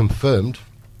subsequently confirmed.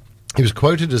 He was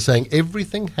quoted as saying,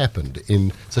 "Everything happened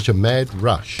in such a mad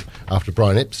rush after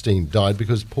Brian Epstein died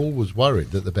because Paul was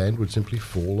worried that the band would simply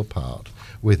fall apart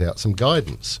without some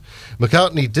guidance."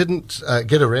 McCartney didn't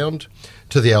get around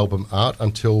to the album art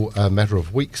until a matter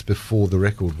of weeks before the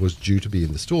record was due to be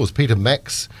in the stores. Peter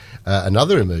Max,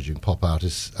 another emerging pop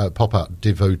art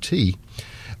devotee,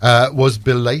 was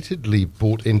belatedly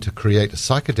brought in to create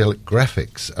psychedelic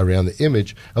graphics around the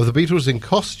image of the Beatles in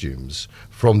costumes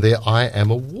from their I Am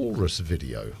a Walrus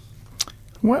video.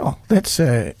 Well, that's...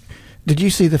 did you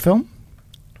see the film?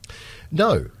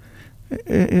 No.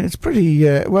 It's pretty...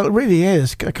 well, it really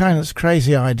is a kind of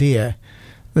crazy idea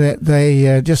that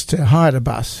they just hired a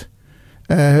bus,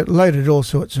 loaded all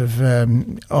sorts of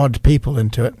odd people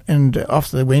into it, and off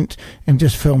they went and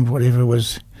just filmed whatever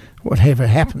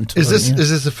happened to Is them,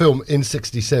 this a film in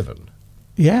 67?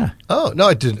 Yeah. Oh,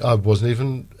 no, I wasn't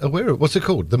even aware of it. What's it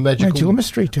called? The Magical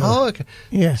Mystery Tour. Oh, okay.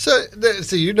 Yeah. So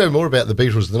you know more about the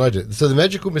Beatles than I do. So the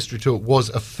Magical Mystery Tour was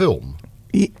a film.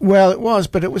 Well, it was,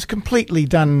 but it was completely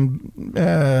done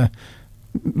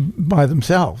by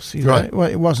themselves. You know? Right. Well,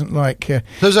 it wasn't like... So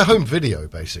it was a home video,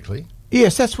 basically.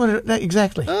 Yes, that's what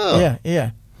exactly. Oh.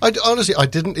 Yeah. Honestly, I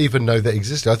didn't even know that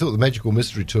existed. I thought the Magical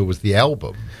Mystery Tour was the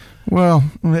album. Well,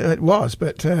 it was,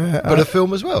 but a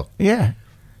film as well. Yeah.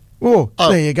 Oh,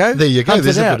 there you go. There you go.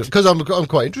 Hunt Because I'm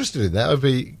quite interested in that.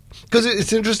 Because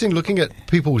it's interesting looking at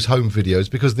people's home videos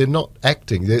because they're not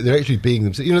acting; they're actually being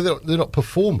themselves. You know, they're not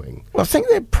performing. Well, I think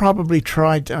they probably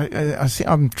tried.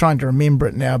 I'm trying to remember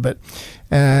it now, but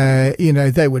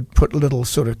they would put little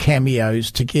sort of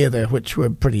cameos together, which were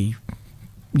pretty,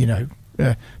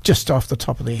 just off the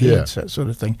top of their heads, that sort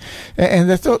of thing. And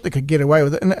they thought they could get away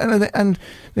with it. And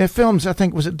their films, I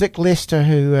think, was it Dick Lester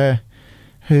who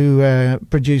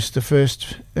produced the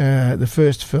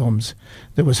first films.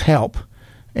 There was Help,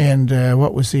 and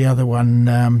what was the other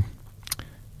one?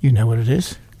 You know what it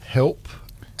is? Help,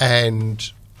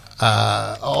 and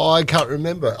I can't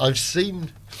remember. I have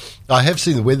seen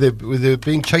where they're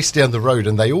being chased down the road,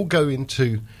 and they all go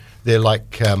into their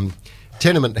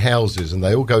tenement houses, and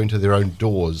they all go into their own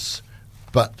doors,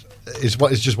 but it's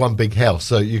just one big house,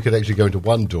 so you could actually go into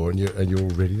one door and you're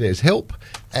already there. It's Help,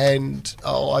 and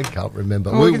I can't remember.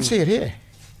 Oh, we can see it here.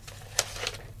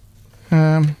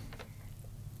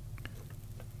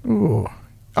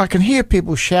 I can hear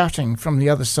people shouting from the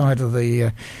other side of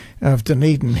the of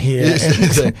Dunedin here.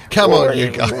 Yes, come on, you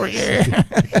guys. Yeah.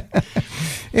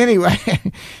 Anyway,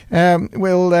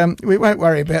 we won't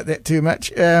worry about that too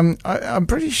much. I'm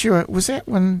pretty sure, was that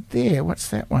one there? What's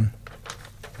that one?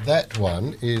 That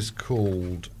one is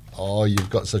called... Oh,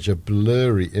 you've got such a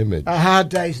blurry image. A Hard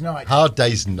Day's Night. Hard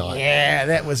Day's Night. Yeah,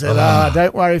 that was it.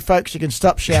 Don't worry, folks. You can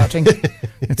stop shouting.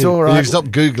 It's all right. You can stop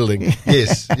Googling.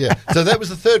 Yes, yeah. So that was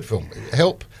the third film.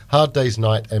 Help, Hard Day's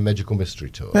Night, and Magical Mystery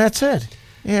Tour. That's it.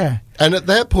 Yeah. And at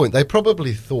that point, they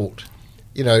probably thought,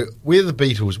 we're the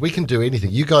Beatles. We can do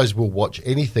anything. You guys will watch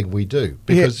anything we do.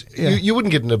 Because you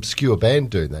wouldn't get an obscure band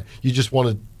doing that. You just want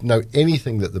to know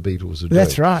anything that the Beatles are doing.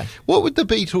 That's right. What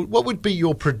would be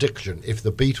your prediction if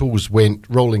the Beatles went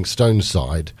Rolling Stones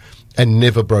side and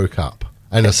never broke up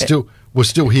and were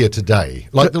still here today,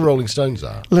 like the Rolling Stones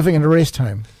are? Living in a rest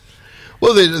home.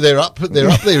 Well, they're up there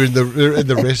in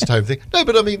the rest home thing. No,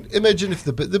 but I mean, imagine if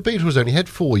the Beatles only had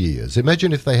 4 years.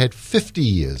 Imagine if they had 50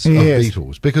 years of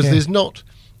Beatles, because there's not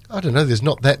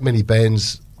that many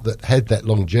bands that had that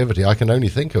longevity. I can only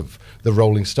think of the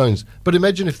Rolling Stones. But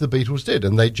imagine if the Beatles did,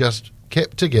 and they just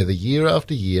kept together year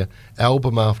after year,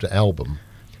 album after album,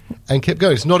 and kept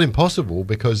going. It's not impossible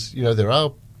because there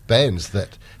are bands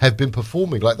that have been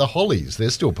performing, like the Hollies.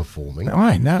 They're still performing.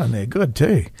 I know, and they're good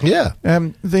too. Yeah.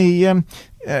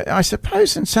 I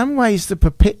suppose in some ways they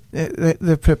perpetuated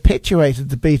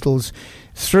the Beatles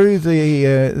through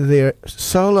their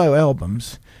solo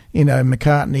albums.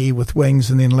 McCartney with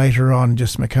Wings, and then later on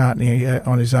just McCartney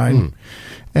on his own.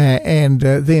 And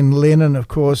then Lennon, of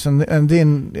course, and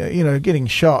then getting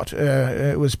shot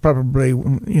was probably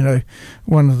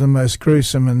one of the most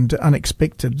gruesome and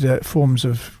unexpected forms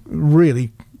of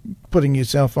really putting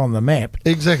yourself on the map.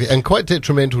 Exactly, and quite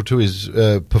detrimental to his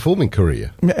performing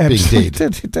career, Absolutely. being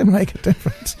dead. It didn't make a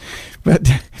difference. But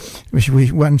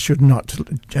one should not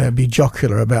be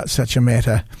jocular about such a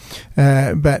matter.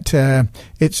 But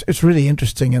it's really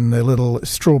interesting in the little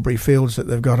strawberry fields that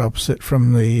they've got opposite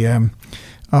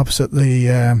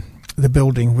the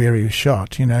building where he was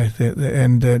shot. Like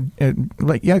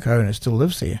Yoko Ono still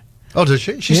lives there. Oh, does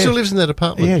she? She still lives in that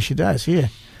apartment? Yeah, she does, yeah.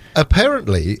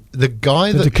 Apparently, the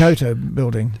Dakota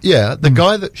building. Yeah, the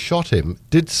guy that shot him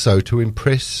did so to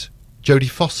impress Jodie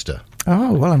Foster.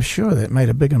 Oh, well, I'm sure that made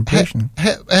a big impression.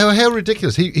 How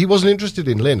ridiculous. He wasn't interested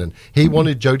in Lennon. He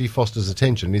wanted Jodie Foster's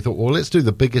attention. He thought, well, let's do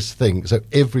the biggest thing so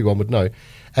everyone would know.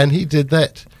 And he did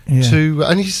that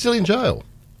and he's still in jail.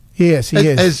 Yes, he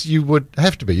is. As you would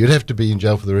have to be. You'd have to be in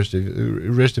jail for the rest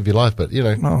of your life, but, you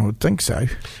know. Oh, I would think so.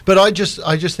 But I just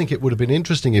think it would have been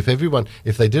interesting if they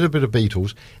did a bit of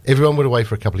Beatles, everyone went away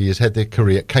for a couple of years, had their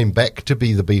career, came back to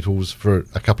be the Beatles for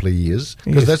a couple of years,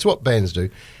 because that's what bands do,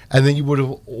 and then you would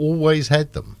have always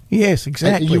had them. Yes,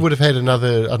 exactly. And you would have had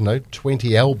another,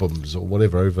 20 albums or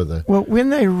whatever over the... Well, when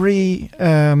they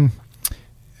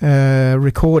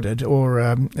recorded,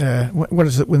 or what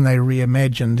is it when they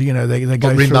reimagined? They go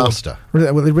remaster. They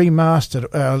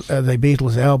remastered the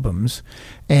Beatles albums,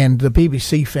 and the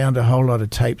BBC found a whole lot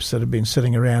of tapes that had been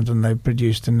sitting around, and they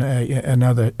produced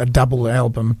a double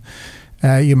album.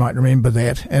 You might remember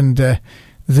that, and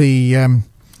they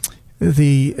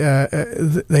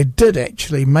did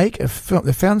actually make a film.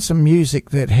 They found some music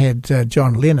that had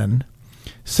John Lennon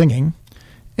singing,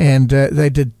 and they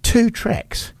did 2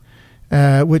 tracks.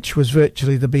 Which was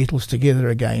virtually the Beatles together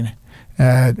again,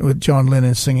 with John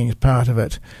Lennon singing as part of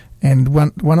it. And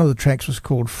one of the tracks was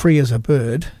called "Free as a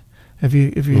Bird." Have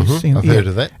you seen? I've heard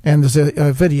of that. And there's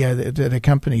a video that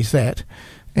accompanies that.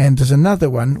 And there's another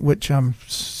one which I'm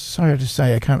sorry to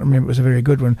say I can't remember. It was a very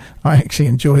good one. I actually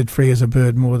enjoyed "Free as a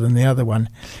Bird" more than the other one.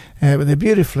 But they're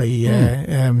beautifully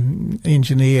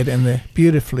engineered, and they're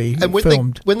beautifully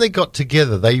filmed. When they got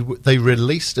together, they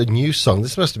released a new song.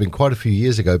 This must have been quite a few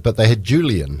years ago, but they had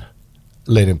Julian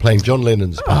Lennon playing John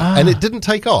Lennon's part, and it didn't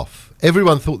take off.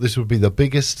 Everyone thought this would be the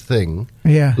biggest thing.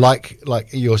 Yeah, like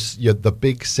you're the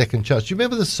big second chance. Do you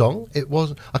remember the song? It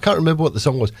wasn't. I can't remember what the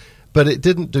song was, but it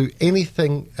didn't do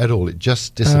anything at all. It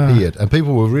just disappeared, and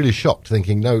people were really shocked,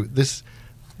 thinking, "No, this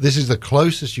is the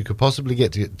closest you could possibly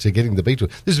get to getting the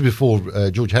Beatles." This is before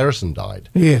George Harrison died.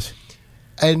 Yes.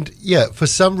 And, for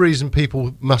some reason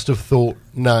people must have thought,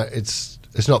 no, it's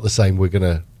not the same, we're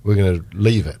gonna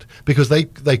leave it. Because they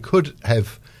could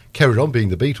have carried on being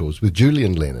the Beatles with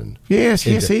Julian Lennon. Yes,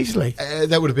 easily.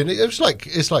 That would have been... It's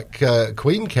like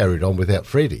Queen carried on without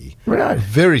Freddie. Right.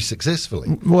 Very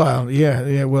successfully. Well,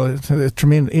 yeah. Well,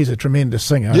 he's a tremendous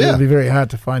singer. Yeah. It would be very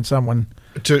hard to find someone...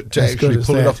 to actually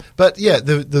pull it off. But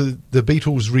the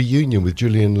Beatles reunion with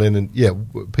Julian Lennon,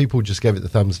 people just gave it the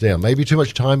thumbs down. Maybe too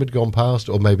much time had gone past,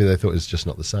 or maybe they thought it's just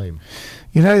not the same.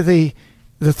 The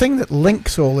thing that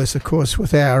links all this, of course,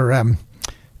 with our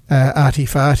Arty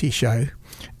Farty show,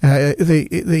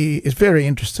 it's very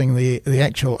interesting. The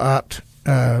actual art,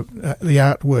 the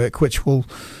artwork, which will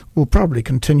probably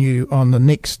continue on the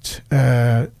next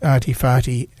Arty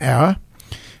Farty hour,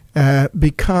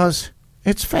 because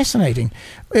it's fascinating.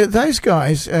 Those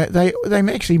guys, they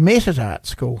actually met at art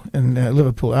school, in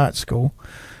Liverpool Art School,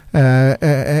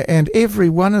 and every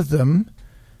one of them,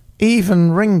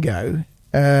 even Ringo,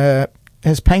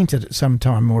 has painted at some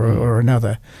time or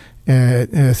another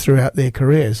throughout their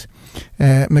careers.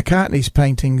 McCartney's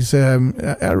paintings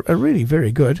are really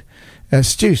very good.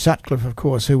 Stu Sutcliffe, of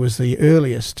course, who was the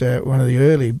earliest, one of the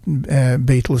early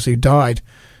Beatles, who died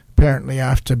apparently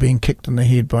after being kicked in the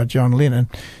head by John Lennon.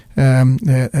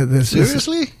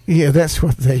 Seriously? That's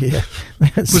what they...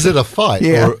 was it a fight?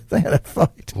 Yeah, they had a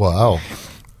fight. Wow.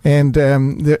 And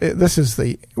this is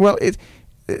the... Well,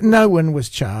 no one was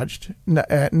charged,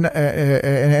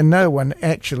 and no one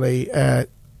actually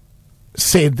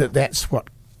said that's what...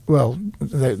 Well,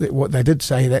 what they did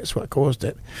say, that's what caused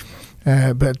it.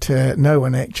 But no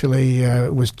one actually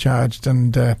was charged,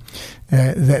 and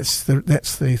that's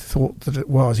the thought that it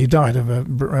was. He died of a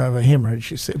hemorrhage,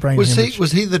 brain hemorrhage.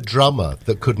 Was he the drummer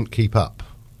that couldn't keep up?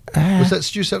 Was that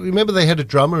Stu? Remember they had a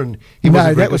drummer, and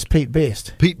that was Pete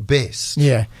Best. Pete Best.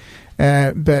 Yeah,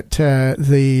 but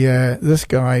this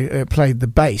guy played the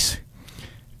bass.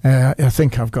 I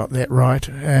think I've got that right,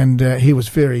 and he was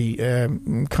very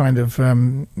kind of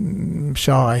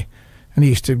shy. And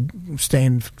he used to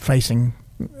stand facing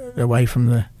away from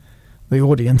the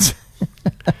audience.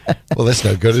 Well, that's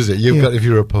no good, is it? You've got if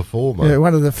you're a performer.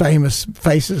 One of the famous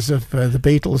faces of the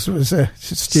Beatles was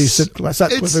Stu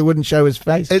Sutcliffe, who wouldn't show his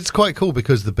face. It's quite cool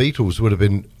because the Beatles would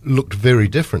have looked very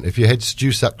different if you had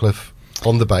Stu Sutcliffe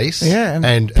on the bass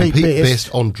and Pete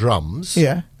Best on drums.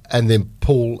 Yeah. And then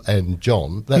Paul and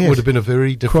John. That would have been a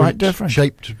very different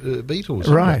shaped Beatles.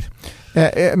 Right.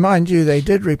 Mind you, they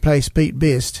did replace Pete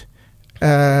Best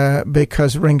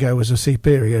because Ringo was a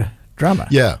superior drummer.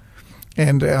 Yeah.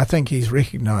 And I think he's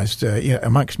recognised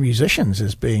amongst musicians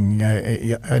as being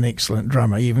an excellent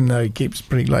drummer, even though he keeps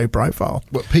pretty low profile.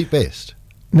 What, Pete Best?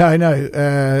 No,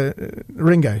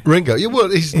 Ringo. Ringo, yeah, well,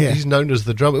 he's known as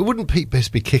the drummer. Wouldn't Pete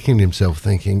Best be kicking himself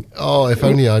thinking, oh, if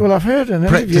only I'd I've heard an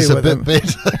practice interview a with bit him.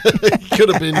 better.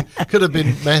 Could have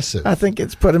been massive. I think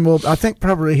it's put him all. I think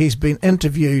probably he's been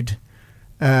interviewed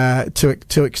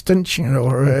to extinction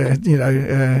or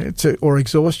or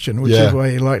exhaustion, whichever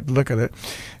way you like to look at it.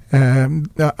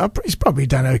 He's probably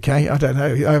done okay. I don't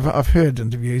know. I've heard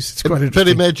interviews. It's quite interesting. But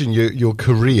imagine your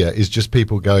career is just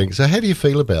people going, so how do you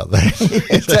feel about that?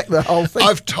 Exactly, the whole thing.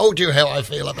 I've told you how I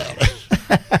feel about it.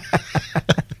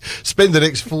 Spend the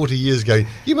next 40 years going,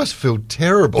 you must feel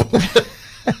terrible.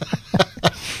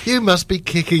 You must be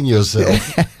kicking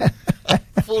yourself.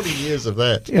 40 years of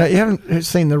that. You haven't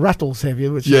seen the Ruttles, have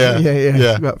you? Which Yeah.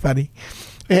 It's quite funny.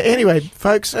 Anyway,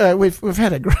 folks, we've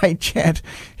had a great chat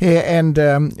here, and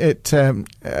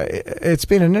it's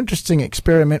been an interesting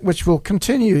experiment, which will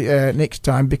continue next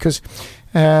time because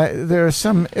there are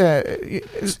some a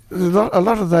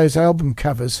lot of those album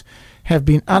covers have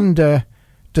been under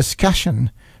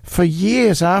discussion for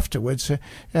years afterwards.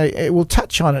 We'll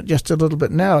touch on it just a little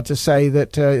bit now to say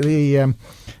that the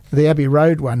Abbey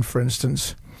Road one, for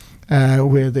instance.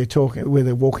 Where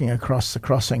they're walking across the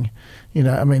crossing, I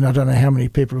don't know how many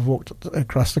people have walked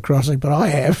across the crossing, but I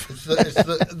have. It's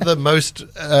the most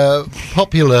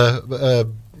popular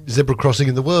zebra crossing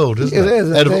in the world, isn't it? It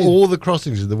is, out of indeed. all the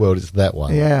crossings in the world, it's that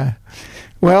one. Yeah.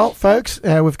 Well, folks,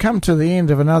 we've come to the end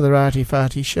of another Arty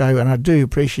Farty show, and I do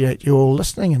appreciate you all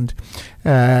listening. And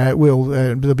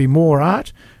there'll be more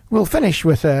art. We'll finish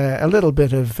with a little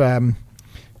bit of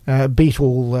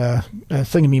Beatle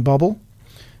thingamybobble.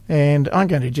 And I'm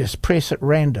going to just press at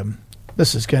random.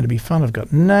 This is going to be fun. I've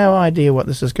got no idea what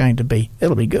this is going to be.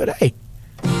 It'll be good, eh?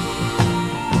 For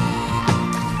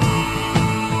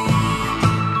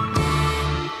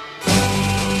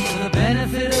the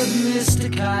benefit of Mr.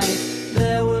 Kite,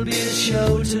 there will be a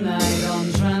show tonight on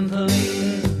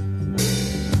trampoline.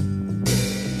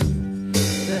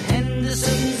 The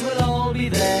Hendersons will all be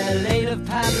there. Late of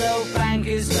Pablo Frank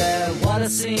is there. What a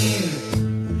scene!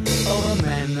 Over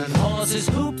men and horses,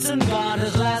 hoops and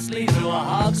garters, lastly through a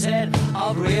hogshead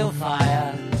of real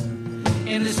fire.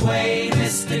 In this way,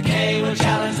 Mr. K will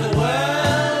challenge the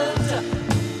world.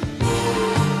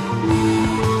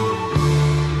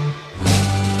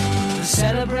 The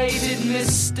celebrated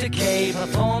Mr. K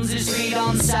performs his feat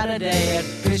on Saturday at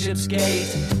Bishopsgate.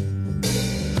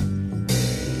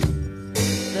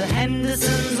 The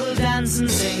Hendersons will dance and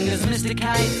sing as Mr.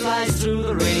 Kite flies through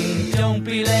the ring. Don't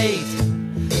be late.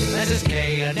 Mrs.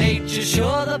 K and H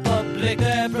assure the public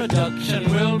their production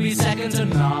will be second to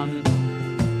none.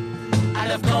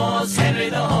 And of course, Henry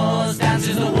the Horse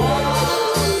dances the waltz.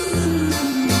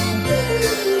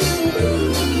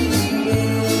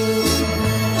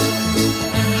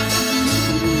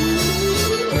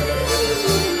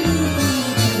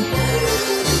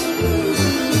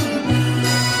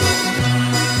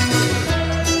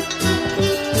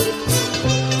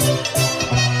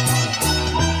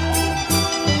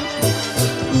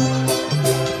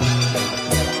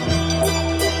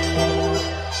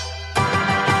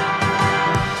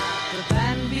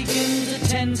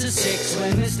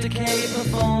 Mr. K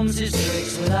performs his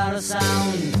tricks without a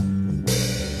sound.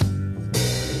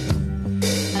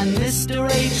 And Mr.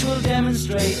 H will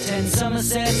demonstrate 10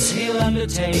 Somersets he'll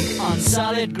undertake on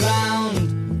solid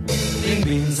ground. There've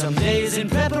been some days in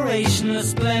preparation, a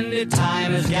splendid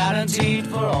time is guaranteed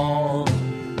for all.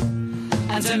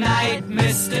 And tonight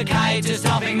Mr. Kite is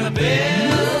topping the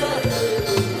bill.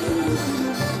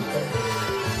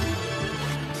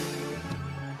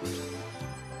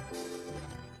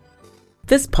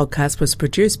 This podcast was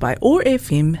produced by OAR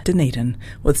FM Dunedin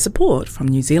with support from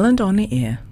New Zealand On the Air.